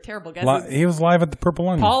 these are terrible guesses. He was live at the Purple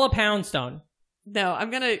Onion. Paula Poundstone. No, I'm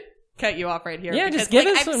gonna cut you off right here. Yeah, because, just give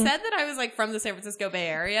like, us I've some. said that I was like from the San Francisco Bay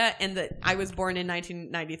Area and that I was born in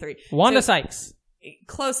 1993. Wanda Sykes.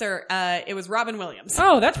 Closer, it was Robin Williams.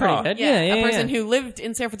 Oh, that's pretty good. Yeah, a person who lived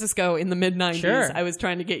in San Francisco in the mid-90s. Sure. I was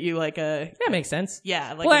trying to get you like a... That makes sense.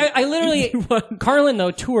 Yeah. Like well, I literally... Carlin,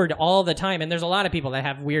 though, toured all the time, and there's a lot of people that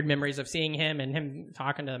have weird memories of seeing him and him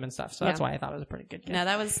talking to them and stuff, so that's why I thought it was a pretty good guess. No,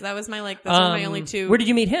 that was my like... Those were my only two... Where did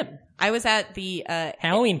you meet him? I was at the...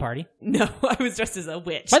 Halloween party. No, I was dressed as a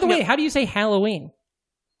witch. By the way, how do you say Halloween?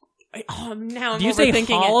 Oh, now I'm Do you say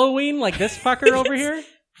Halloween like this fucker over here?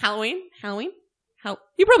 Halloween?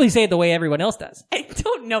 You probably say it the way everyone else does. I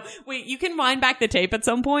don't know. Wait, you can wind back the tape at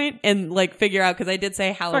some point and like figure out, because I did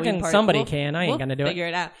say Halloween fucking party. Somebody can. I ain't gonna do figure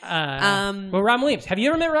it out. Well, Robin Williams. Have you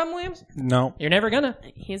ever met Robin Williams? No. You're never gonna.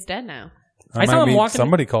 He's dead now. I saw him walking.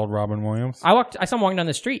 Somebody called Robin Williams. I saw him walking down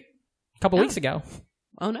the street a couple weeks ago.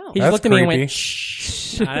 Oh no. He just looked at me and went,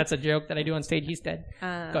 shh. That's a joke that I do on stage. He's dead.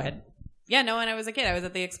 Go ahead. Yeah, no, when I was a kid, I was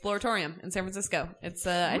at the Exploratorium in San Francisco. It's,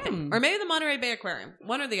 I think, or maybe the Monterey Bay Aquarium.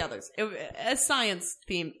 One or the others. A science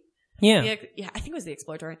theme. Yeah. Yeah, I think it was the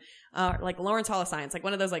Exploratorium. Like Lawrence Hall of Science, like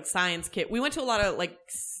one of those like science kit. We went to a lot of like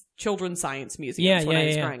children's science museums when I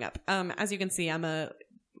was growing up. As you can see, I'm a,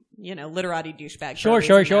 literati douchebag.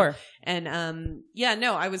 Sure. And,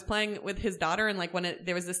 I was playing with his daughter, and like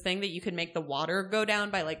there was this thing that you could make the water go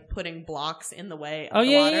down by like putting blocks in the way of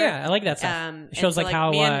the water. Yeah. I like that stuff. It shows like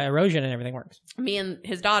how erosion and everything works. Me and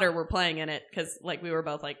his daughter were playing in it because like we were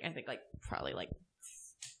both like, I think like probably like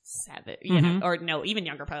 7, or no, even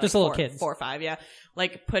younger, probably just like little kids, 4 or 5,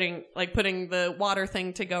 like putting the water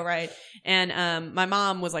thing to go right. And my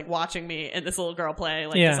mom was like watching me and this little girl play,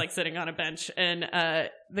 like just like sitting on a bench, and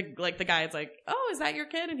the guy is like, oh, is that your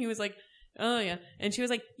kid? And he was like, oh yeah. And she was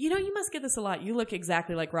like, you must get this a lot. You look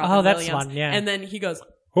exactly like Robin Williams. Williams. Fun, yeah. And then he goes,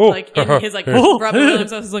 Oh. like, in his, like, Robin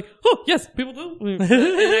Williams, I was like, oh, yes, people do. And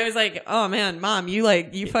I was like, oh, man, Mom, you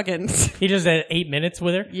fucking... He just had 8 minutes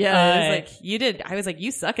with her? Yeah, I was like, you did. I was like, you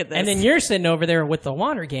suck at this. And then you're sitting over there with the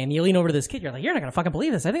water game. You lean over to this kid. You're like, you're not going to fucking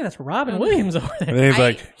believe this. I think that's Robin Williams over there. And he's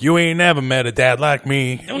like, you ain't never met a dad like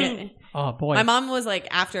me. Yeah. Oh, boy. My mom was like,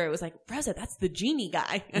 after it was like, Rosa, that's the genie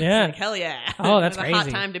guy. And Yeah. I was like, hell yeah. Oh, that's it was a hot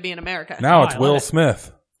crazy. time to be in America. Now it's I Will love it.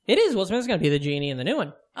 Smith. It is. Will Smith's going to be the genie in the new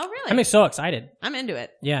one. Oh, really? I'm so excited. I'm into it.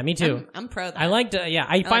 Yeah, me too. I'm pro that. I liked.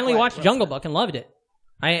 I finally watched Jungle Book and loved it.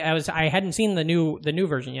 I hadn't seen the new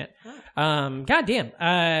version yet. God damn.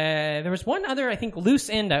 There was one other, I think, loose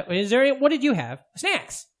end. What did you have?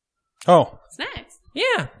 Snacks. Oh. Snacks.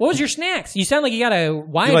 Yeah. What was your snacks? You sound like you got a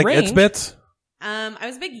wide You like range. It's Bits? I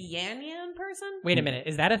was a big Yan Yan person. Wait a minute.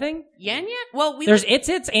 Is that a thing? Yan Yan? Well, There's It's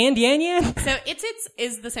and Yan Yan? So It's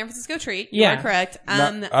is the San Francisco treat. Yeah. You are correct.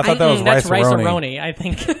 No, I thought that was that's Rice Rice Aroni. I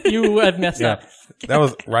think you have messed up. That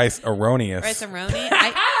was Rice Aronius. Rice Aroni.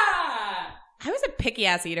 I was a picky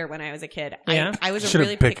ass eater when I was a kid. Yeah? I was a Should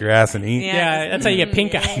really have picked your ass and eat. Yeah, that's how you get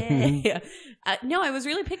pink eye. Yeah. No, I was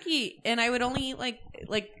really picky, and I would only eat like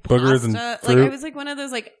Boogers and pasta. fruit. Like I was like one of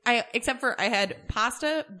those except for I had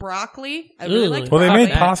pasta, broccoli. I really Ooh. liked Well, they broccoli.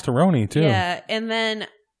 made pastaroni too. Yeah, and then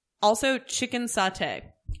also chicken satay.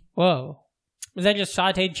 Whoa. Was that just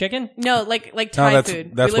sauteed chicken? No, like Thai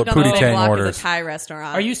food. that's we lived what on the Pootie same Tang block orders. as a Thai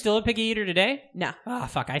restaurant. Are you still a picky eater today? No, Oh,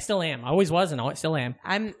 fuck. I still am. I always was and I still am.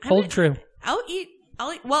 I'm Hold true. I'll eat.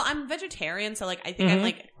 Well, I'm vegetarian, so like I think I'm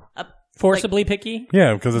like a Forcibly picky?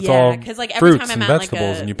 Yeah, because it's Yeah, all 'cause, like, every fruits time and I'm at, like,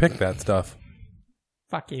 vegetables, a- and you pick that stuff.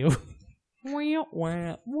 Fuck you.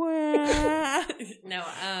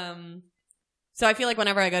 No, so I feel like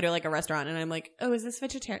whenever I go to like a restaurant and I'm like, oh, is this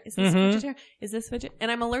vegetarian? Is this vegetarian? Is this vegetarian?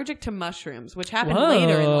 And I'm allergic to mushrooms, which happened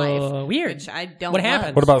later in life. Weird. Which I don't What love.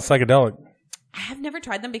 happened? What about psychedelic? I have never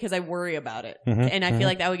tried them because I worry about it. Mm-hmm, And I feel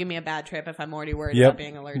like that would give me a bad trip if I'm already worried Yep. about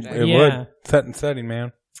being allergic. It Yeah. would. Set and setting,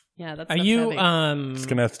 man. Yeah, that's Are you, heavy. Just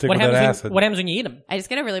gonna have to stick what with that happens acid. what happens when you eat them? I just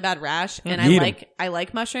get a really bad rash, and Eat 'em. I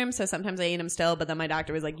like mushrooms, so sometimes I eat them still. But then my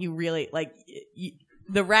doctor was like, "You really like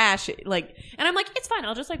the rash, like," and I'm like, "It's fine.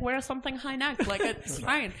 I'll just like wear something high neck, like it's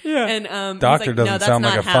fine." Yeah. And Doctor he's like, doesn't no, that's sound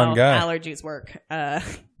not like a how fun guy. Allergies work.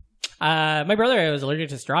 My brother was allergic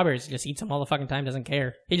to strawberries. He just eats them all the fucking time, doesn't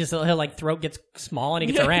care. He'll like throat gets small and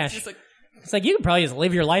he gets a rash. Just like, It's like you could probably just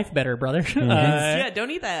live your life better, brother. yeah,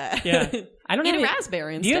 don't eat that. yeah. I don't Eat have a any-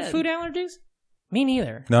 raspberry instead. Do you have food allergies? Me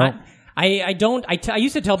neither. No. I don't. I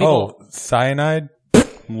used to tell people. Oh, cyanide?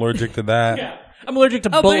 I'm allergic to that. I'm allergic to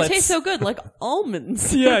Oh, bullets. but it tastes so good, like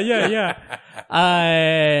almonds. yeah.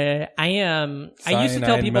 I used to tell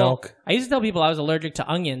Cyanide people. milk. I used to tell people I was allergic to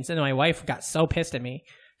onions, and then my wife got so pissed at me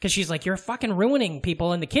because she's like, "You're fucking ruining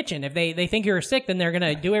people in the kitchen. If they think you're sick, then they're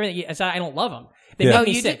gonna do everything." So I don't love them. They Yeah. make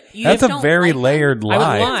me you sick. You That's a don't very like them? layered I would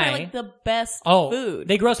lie. lie. They're like the best Oh, food.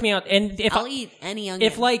 they gross me out. And if I'll eat any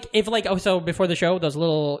onion. If so before the show, those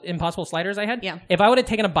little Impossible sliders I had. Yeah. If I would have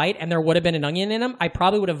taken a bite and there would have been an onion in them, I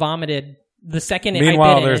probably would have vomited the second.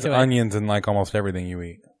 Meanwhile, I bit there's into it. onions in like almost everything you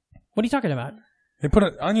eat. What are you talking about? They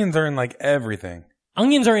onions are in like everything.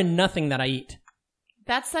 Onions are in nothing that I eat.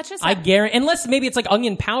 That's such a I guarantee, unless maybe it's like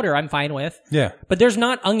onion powder, I'm fine with. Yeah. But there's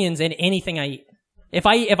not onions in anything I eat. If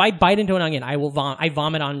I bite into an onion, I will I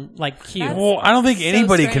vomit on like cue. Well, I don't think so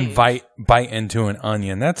anybody can strange. bite into an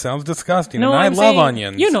onion. That sounds disgusting. No, and I I'm love saying-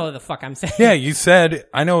 onions. You know the fuck I'm saying. Yeah, you said.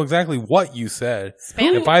 I know exactly what you said.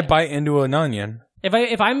 If I bite into an onion,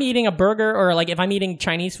 If I'm eating a burger or like if I'm eating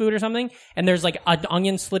Chinese food or something and there's like an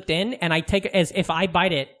onion slipped in and I take it as if I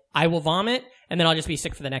bite it, I will vomit and then I'll just be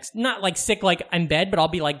sick for the next, not like sick like in bed, but I'll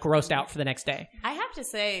be like grossed out for the next day. I have to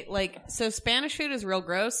say, like, so Spanish food is real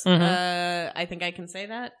gross. Mm-hmm. I think I can say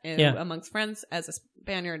that amongst friends as a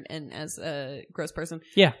Spaniard and as a gross person.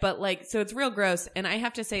 Yeah. But like, so it's real gross. And I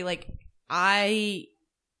have to say, like,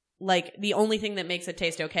 the only thing that makes it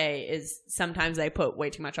taste okay is sometimes I put way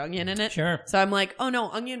too much onion in it. Sure. So I'm like, oh no,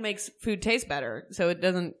 onion makes food taste better. So it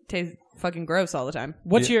doesn't taste fucking gross all the time.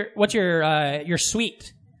 What's your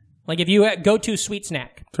sweet? Like if you go to sweet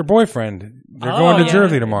snack. it's her boyfriend. They're going to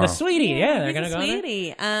Jersey tomorrow. The sweetie, yeah, they're He's gonna a go there.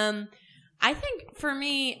 sweetie. I think for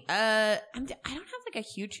me, I don't have like a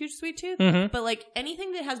huge sweet tooth, but like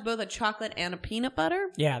anything that has both a chocolate and a peanut butter,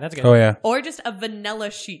 Yeah, that's good. Oh yeah. or just a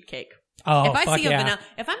vanilla sheet cake. Oh, if I fuck see a yeah. vanilla,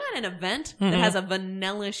 if I'm at an event that has a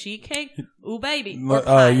vanilla sheet cake, ooh baby, You or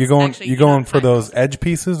pies. going Actually, you going for pie those rolls. edge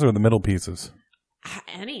pieces or the middle pieces?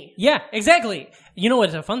 Any? Yeah, exactly. You know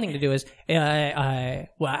what's a fun thing to do is,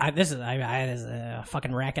 this is a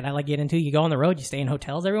fucking racket I like getting into. You go on the road, you stay in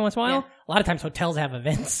hotels every once in a while. Yeah. A lot of times hotels have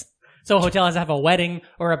events. So a hotel has to have a wedding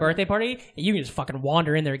or a birthday party. You can just fucking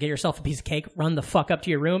wander in there, get yourself a piece of cake, run the fuck up to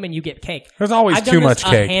your room, and you get cake. There's always I've too done much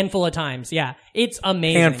this cake. A handful of times. Yeah, it's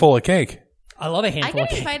amazing. Handful of cake. I love a handful I of get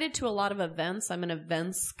cake. invited to a lot of events. I'm an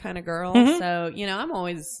events kind of girl. So, I'm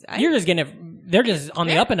always... You're just getting they're just on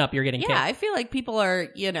the up and up, you're getting cake. I feel like people are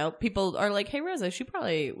like, hey, Rosa, she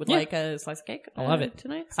probably would like a slice of cake. I love it.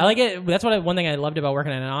 Tonight. So. I like it. That's one thing I loved about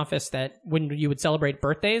working in an office, that when you would celebrate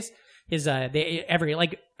birthdays, is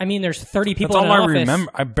there's 30 people that's in all an I office.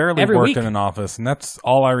 Remember. I barely every worked week. in an office, and that's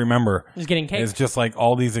all I remember. Just getting cake. It's just like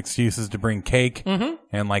all these excuses to bring cake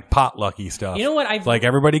and like potlucky stuff. You know what? It's like,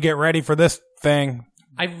 everybody get ready for this thing.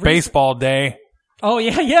 Baseball day. Oh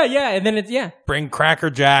yeah. And then Bring Cracker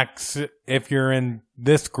Jacks if you're in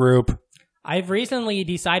this group. I've recently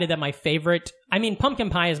decided that my favorite, pumpkin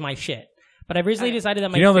pie is my shit. But I've recently decided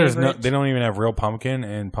that my favorite... they don't even have real pumpkin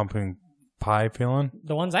and pumpkin pie filling?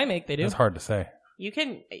 The ones I make, they do. It's hard to say. You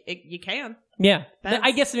can. Yeah.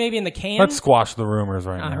 I guess maybe in the can. Let's squash the rumors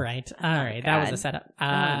right now. All right. That was a setup.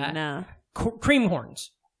 No. Cream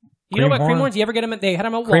corns. You know about cream corns? You ever get them? They had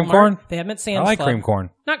them at Walmart. Cream corn? They have them at Sam's I like Club. cream corn.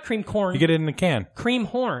 Not cream corn. You get it in a can. Cream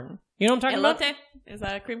horn. You know what I'm talking about? Elote? Is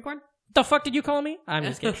that a cream corn? The fuck did you call me? I'm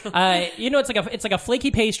just kidding. It's like a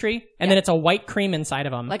flaky pastry, and then it's a white cream inside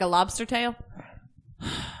of them. Like a lobster tail?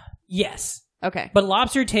 Yes. Okay. But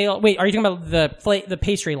lobster tail... Wait, are you talking about the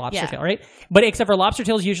pastry lobster tail, right? But except for lobster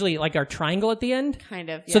tails usually like are triangle at the end. Kind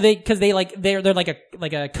of, yeah. So they're like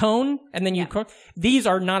a cone, and then you... These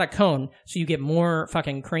are not a cone, so you get more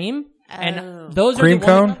fucking cream. And those cream are the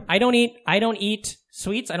cone? ones... I don't eat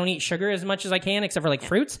sweets. I don't eat sugar as much as I can, except for like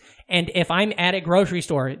fruits. And if I'm at a grocery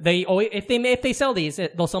store, they always, if they sell these,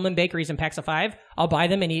 they'll sell them in bakeries in packs of 5. I'll buy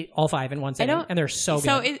them and eat all 5 in one sitting, and they're so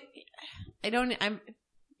good.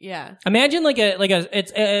 Yeah. Imagine it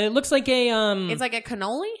looks like a It's like a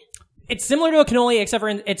cannoli? It's similar to a cannoli, except for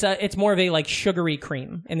it's more of a like sugary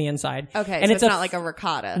cream in the inside. Okay, and so it's not like a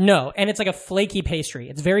ricotta. No, and it's like a flaky pastry.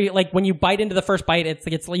 It's very like when you bite into the first bite,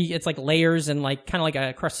 it's like layers and like kind of like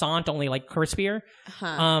a croissant, only like crispier.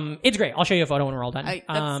 It's great. I'll show you a photo when we're all done.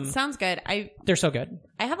 That sounds good. They're so good.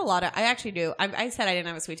 I have a lot of. I actually do. I said I didn't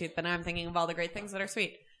have a sweet tooth, but now I'm thinking of all the great things that are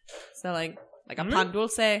sweet. So like a pan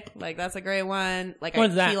dulce, like that's a great one. Like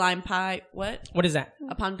what a key lime pie. What is that?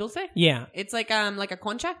 A pan dulce? Yeah. It's like a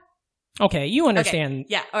concha. Okay, you understand. Okay.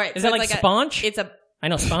 Yeah, all right. Is that like sponge? I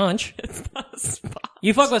know sponge. It's not a sponge.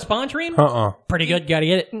 You fuck with sponge, Reem? Pretty good. Gotta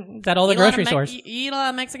get it. It's at all the grocery stores. You eat a lot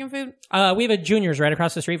of Mexican food? We have a Junior's right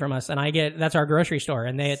across the street from us, and that's our grocery store,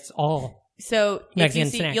 and it's all Mexican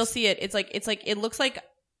snacks. You'll see it. It's like it looks like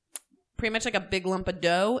pretty much like a big lump of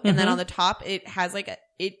dough, and then on the top it has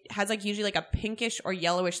usually like a pinkish or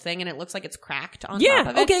yellowish thing, and it looks like it's cracked on top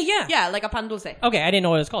of it. Okay, yeah, like a pan dulce. Okay, I didn't know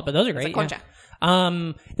what it was called, but those are great. It's a concha.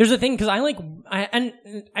 There's a thing because I like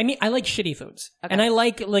shitty foods, and I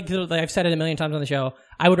like I've said it a million times on the show.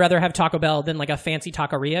 I would rather have Taco Bell than like a fancy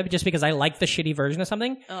taqueria, just because I like the shitty version of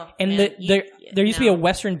something. Oh, and man, there used to be a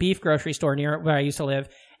Western beef grocery store near where I used to live,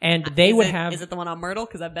 and they would have. Is it the one on Myrtle?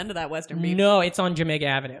 Because I've been to that Western beef. No, it's on Jamaica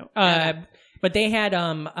Avenue. But they had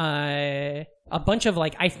a bunch of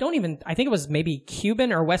I think it was maybe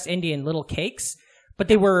Cuban or West Indian little cakes, but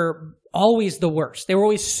they were always the worst. They were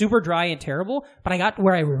always super dry and terrible, but I got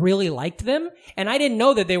where I really liked them, and I didn't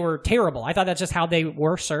know that they were terrible. I thought that's just how they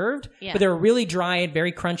were served, but they were really dry and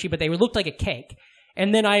very crunchy, but they looked like a cake.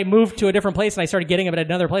 And then I moved to a different place, and I started getting them at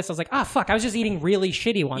another place. I was like, fuck, I was just eating really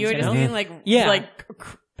shitty ones. You were just eating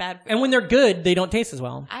bad. And when they're good, they don't taste as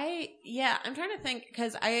well. I'm trying to think,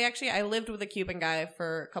 because I lived with a Cuban guy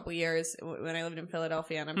for a couple years when I lived in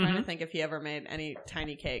Philadelphia, and I'm trying to think if he ever made any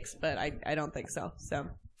tiny cakes, but I don't think so. So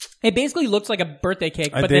it basically looks like a birthday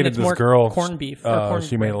cake, but then it's this more girl, corned beef.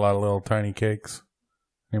 She made a lot of little tiny cakes.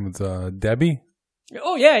 Her name was Debbie.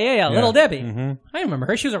 Oh yeah, Little Debbie. Mm-hmm. I remember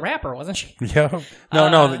her. She was a rapper, wasn't she? Yeah.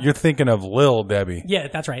 No, you're thinking of Lil Debbie. Yeah,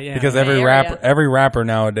 that's right. Yeah. Because every rapper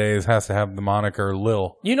nowadays has to have the moniker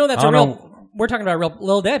Lil. You know that's a real. We're talking about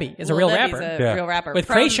Lil Debbie is a real rapper. Real rapper with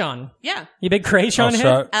Krayshawn. Yeah, you big Krayshawn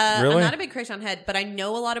head? Really? I'm not a big Krayshawn head, but I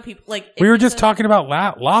know a lot of people. We were just talking about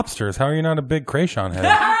lobsters. How are you not a big Krayshawn head?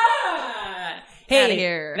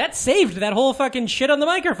 Hey, that saved that whole fucking shit on the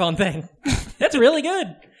microphone thing. That's really good.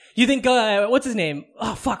 You think what's his name?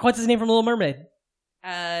 Oh fuck, what's his name from Little Mermaid?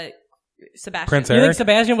 Sebastian. Prince You Eric? think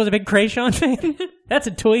Sebastian was a big Krayshawn fan? That's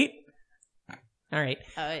a tweet. All right.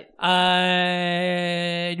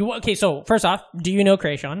 Okay, so first off, do you know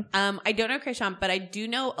Krayshawn? I don't know Krayshawn, but I do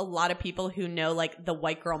know a lot of people who know the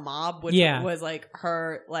White Girl Mob, which was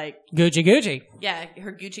her Gucci. Yeah,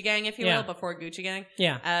 her Gucci gang, if you will, before Gucci Gang.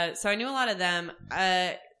 Yeah. So I knew a lot of them.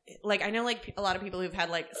 like, I know, like, a lot of people who've had,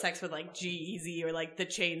 like, sex with, like, G-Eazy or, like, the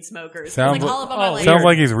Chainsmokers. Sounds like, all of them are, like... Sounds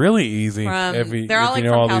like he's really easy if you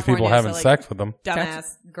know all these people having sex with him.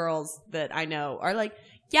 Dumbass girls that I know are like,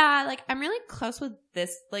 yeah, like, I'm really close with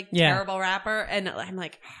this, like, terrible rapper. And I'm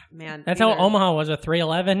like, oh, man. That's how Omaha was with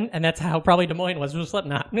 311, and that's how probably Des Moines was with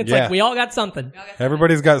Slipknot. It's like, we all got something.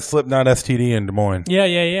 Everybody's got Slipknot STD in Des Moines.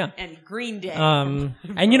 Yeah. And Green Day. And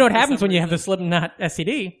you know what happens when you have the Slipknot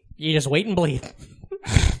STD? You just wait and bleed.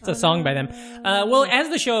 It's a song by them. Well, as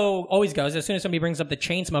the show always goes, as soon as somebody brings up the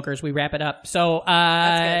Chainsmokers, we wrap it up. So,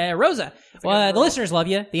 Rosa, the listeners love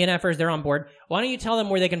you. The NFers, they're on board. Why don't you tell them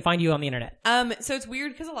where they can find you on the internet? So it's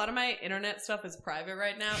weird because a lot of my internet stuff is private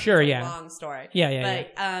right now. Sure, it's yeah. A long story. Yeah.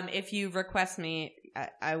 But if you request me,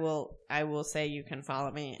 I will say you can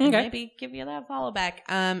follow me and maybe give you that follow back.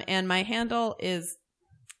 And my handle is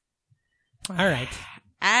all right.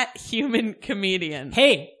 At Human Comedian.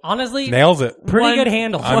 Hey, honestly, nails it. Pretty good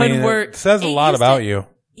handle. One word. It says a lot about you.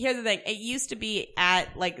 Here's the thing. It used to be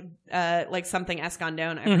at like something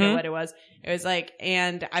Escandon. I forget what it was. It was like,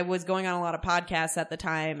 and I was going on a lot of podcasts at the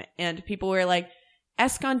time, and people were like,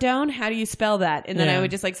 Escandon, how do you spell that? And then I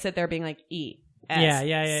would just like sit there being like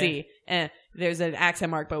E-S-C. And there's an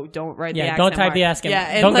accent mark, but don't write the accent mark. Don't type the accent mark.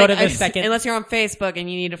 Yeah, don't go to the second. Unless you're on Facebook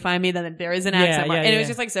and you need to find me, then there is an accent mark. And it was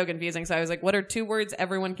just like so confusing. So I was like, what are 2 words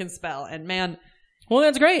everyone can spell? And man, well,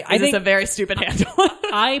 that's great. I think it's a very stupid handle.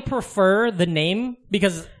 I prefer the name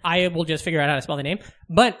because I will just figure out how to spell the name.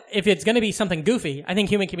 But if it's going to be something goofy, I think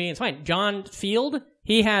Human Comedian is fine. John Field,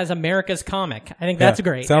 he has America's Comic. I think that's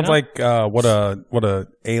great. Sounds like what a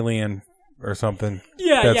alien or something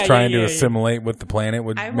that's trying to assimilate with the planet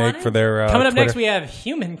would make for their coming up Twitter. Next we have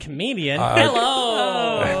Human Comedian.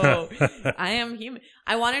 Hello. I am human.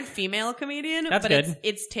 I wanted female comedian, that's but good.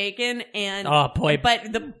 it's taken and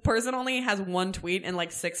but the person only has 1 tweet and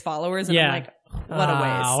like 6 followers and I'm like, what a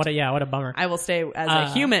waste. What a bummer. I will stay as a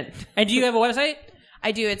human. And do you have a website?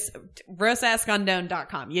 I do. It's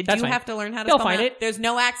rosaescandon.com. You That's do fine. have to learn how to You'll spell find that. it. There's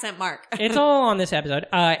no accent mark. It's all on this episode.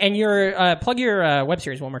 And your plug your web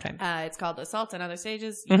series one more time. It's called Assault and Other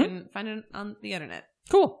Stages. You can find it on the internet.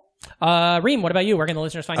 Cool. Reem, what about you? Where can the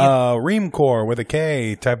listeners find you? Reemcore with a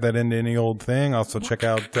K. Type that into any old thing. Also check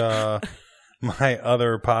out my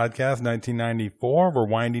other podcast, 1994. We're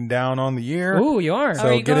winding down on the year. Ooh, you are. So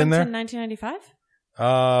are you get in there. To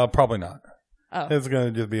 1995? Probably not. Oh. It's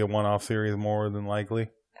going to just be a one-off series more than likely.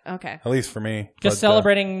 Okay. At least for me. Just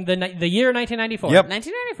celebrating the year 1994. Yep.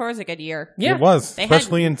 1994 is a good year. Yeah. It was,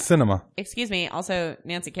 especially in cinema. Excuse me. Also,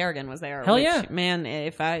 Nancy Kerrigan was there. Hell yeah. Man,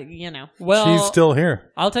 if I, Well, she's still here.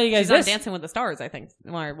 I'll tell you guys she's this. on Dancing with the Stars, I think.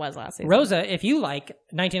 Well, it was last season. Rosa, if you like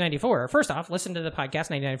 1994, first off, listen to the podcast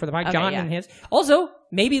 1994, the podcast, Okay, John and his. Also,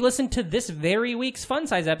 maybe listen to this very week's Fun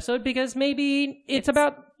Size episode because maybe it's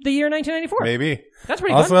about the year 1994. Maybe. That's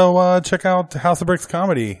pretty fun. Also, check out House of Bricks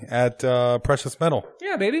Comedy at Precious Metal.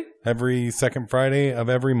 Yeah, baby. Every second Friday of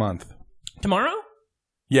every month. Tomorrow?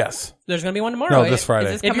 Yes. There's going to be one tomorrow. No, this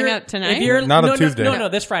Friday. Is this coming out tonight? Not a Tuesday. No,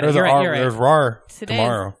 this Friday. There's you're right. There's RAR Today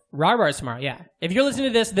tomorrow. RAR is tomorrow, yeah. If you're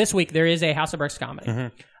listening to this week, there is a House of Bricks comedy.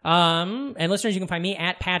 And listeners, you can find me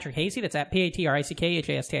at Patrick Hasty. That's at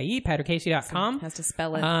PatrickHastie, PatrickHastie.com. Has to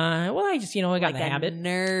spell it. Well, I just, I got like the habit.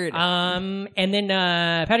 Nerd. And then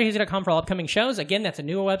PatrickHastie.com for all upcoming shows. Again, that's a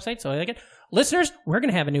new website, so I like it. Listeners, we're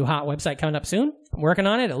going to have a new hot website coming up soon. I'm working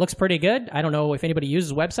on it. It looks pretty good. I don't know if anybody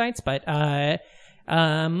uses websites, but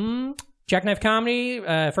Jackknife Comedy,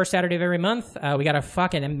 first Saturday of every month. We got a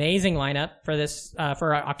fucking amazing lineup for this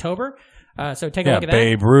for October. So take a look at that.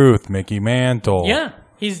 Babe Ruth, Mickey Mantle. Yeah,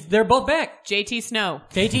 they're both back. JT Snow.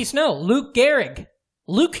 JT Snow, Luke Gehrig.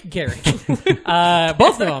 Both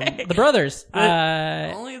of them, the brothers.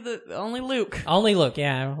 Only Luke. Only Luke,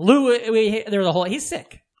 yeah. They're the whole. He's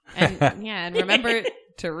sick. And remember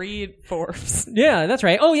to read Forbes. Yeah, that's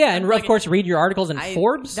right. Oh yeah, and of course read your articles in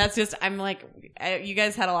Forbes. That's just I'm like, you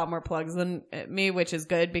guys had a lot more plugs than me, which is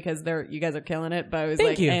good because you guys are killing it. But I was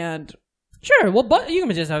Thank you. And sure, well, but you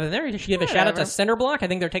can just have it there. You should give a shout out to Center Block. I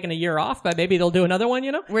think they're taking a year off, but maybe they'll do another one.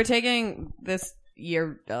 We're taking this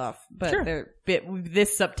year off, but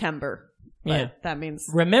this September. But that means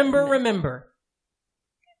remember.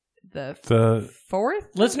 The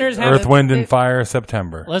 4th? Listeners have Earth, Wind, and Fire,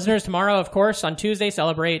 September. Listeners, tomorrow, of course, on Tuesday,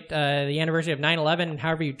 celebrate the anniversary of 9/11,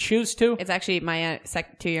 however you choose to. It's actually my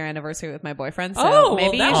 2-year anniversary with my boyfriend, so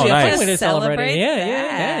maybe you should nice. celebrate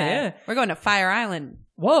Yeah. We're going to Fire Island.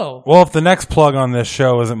 Whoa. Well, if the next plug on this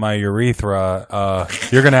show isn't my urethra,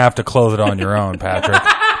 you're going to have to close it on your own, Patrick.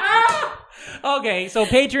 Okay, so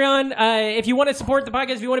Patreon, if you want to support the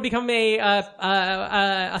podcast, if you want to become a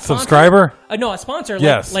sponsor, subscriber? No, a sponsor,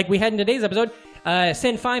 yes. like we had in today's episode,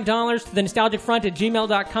 Send $5 to the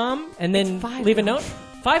nostalgicfront@gmail.com and then leave a note.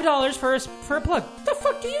 $5 for a plug. What the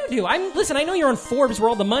fuck do you do? Listen, I know you're on Forbes where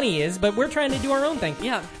all the money is, but we're trying to do our own thing.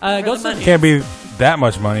 Yeah. Can't be that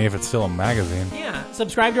much money if it's still a magazine. Yeah.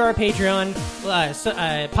 Subscribe to our Patreon.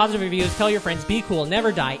 Positive reviews. Tell your friends. Be cool.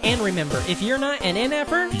 Never die. And remember, if you're not an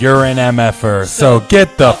NFer, you're an MFer. So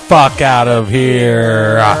get the fuck out of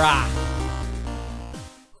here.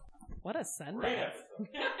 What a Sunday.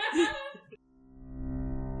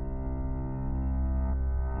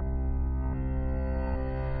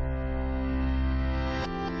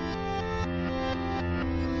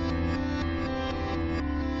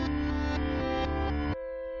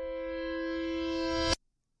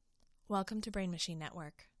 Welcome to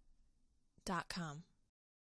BrainMachineNetwork.com.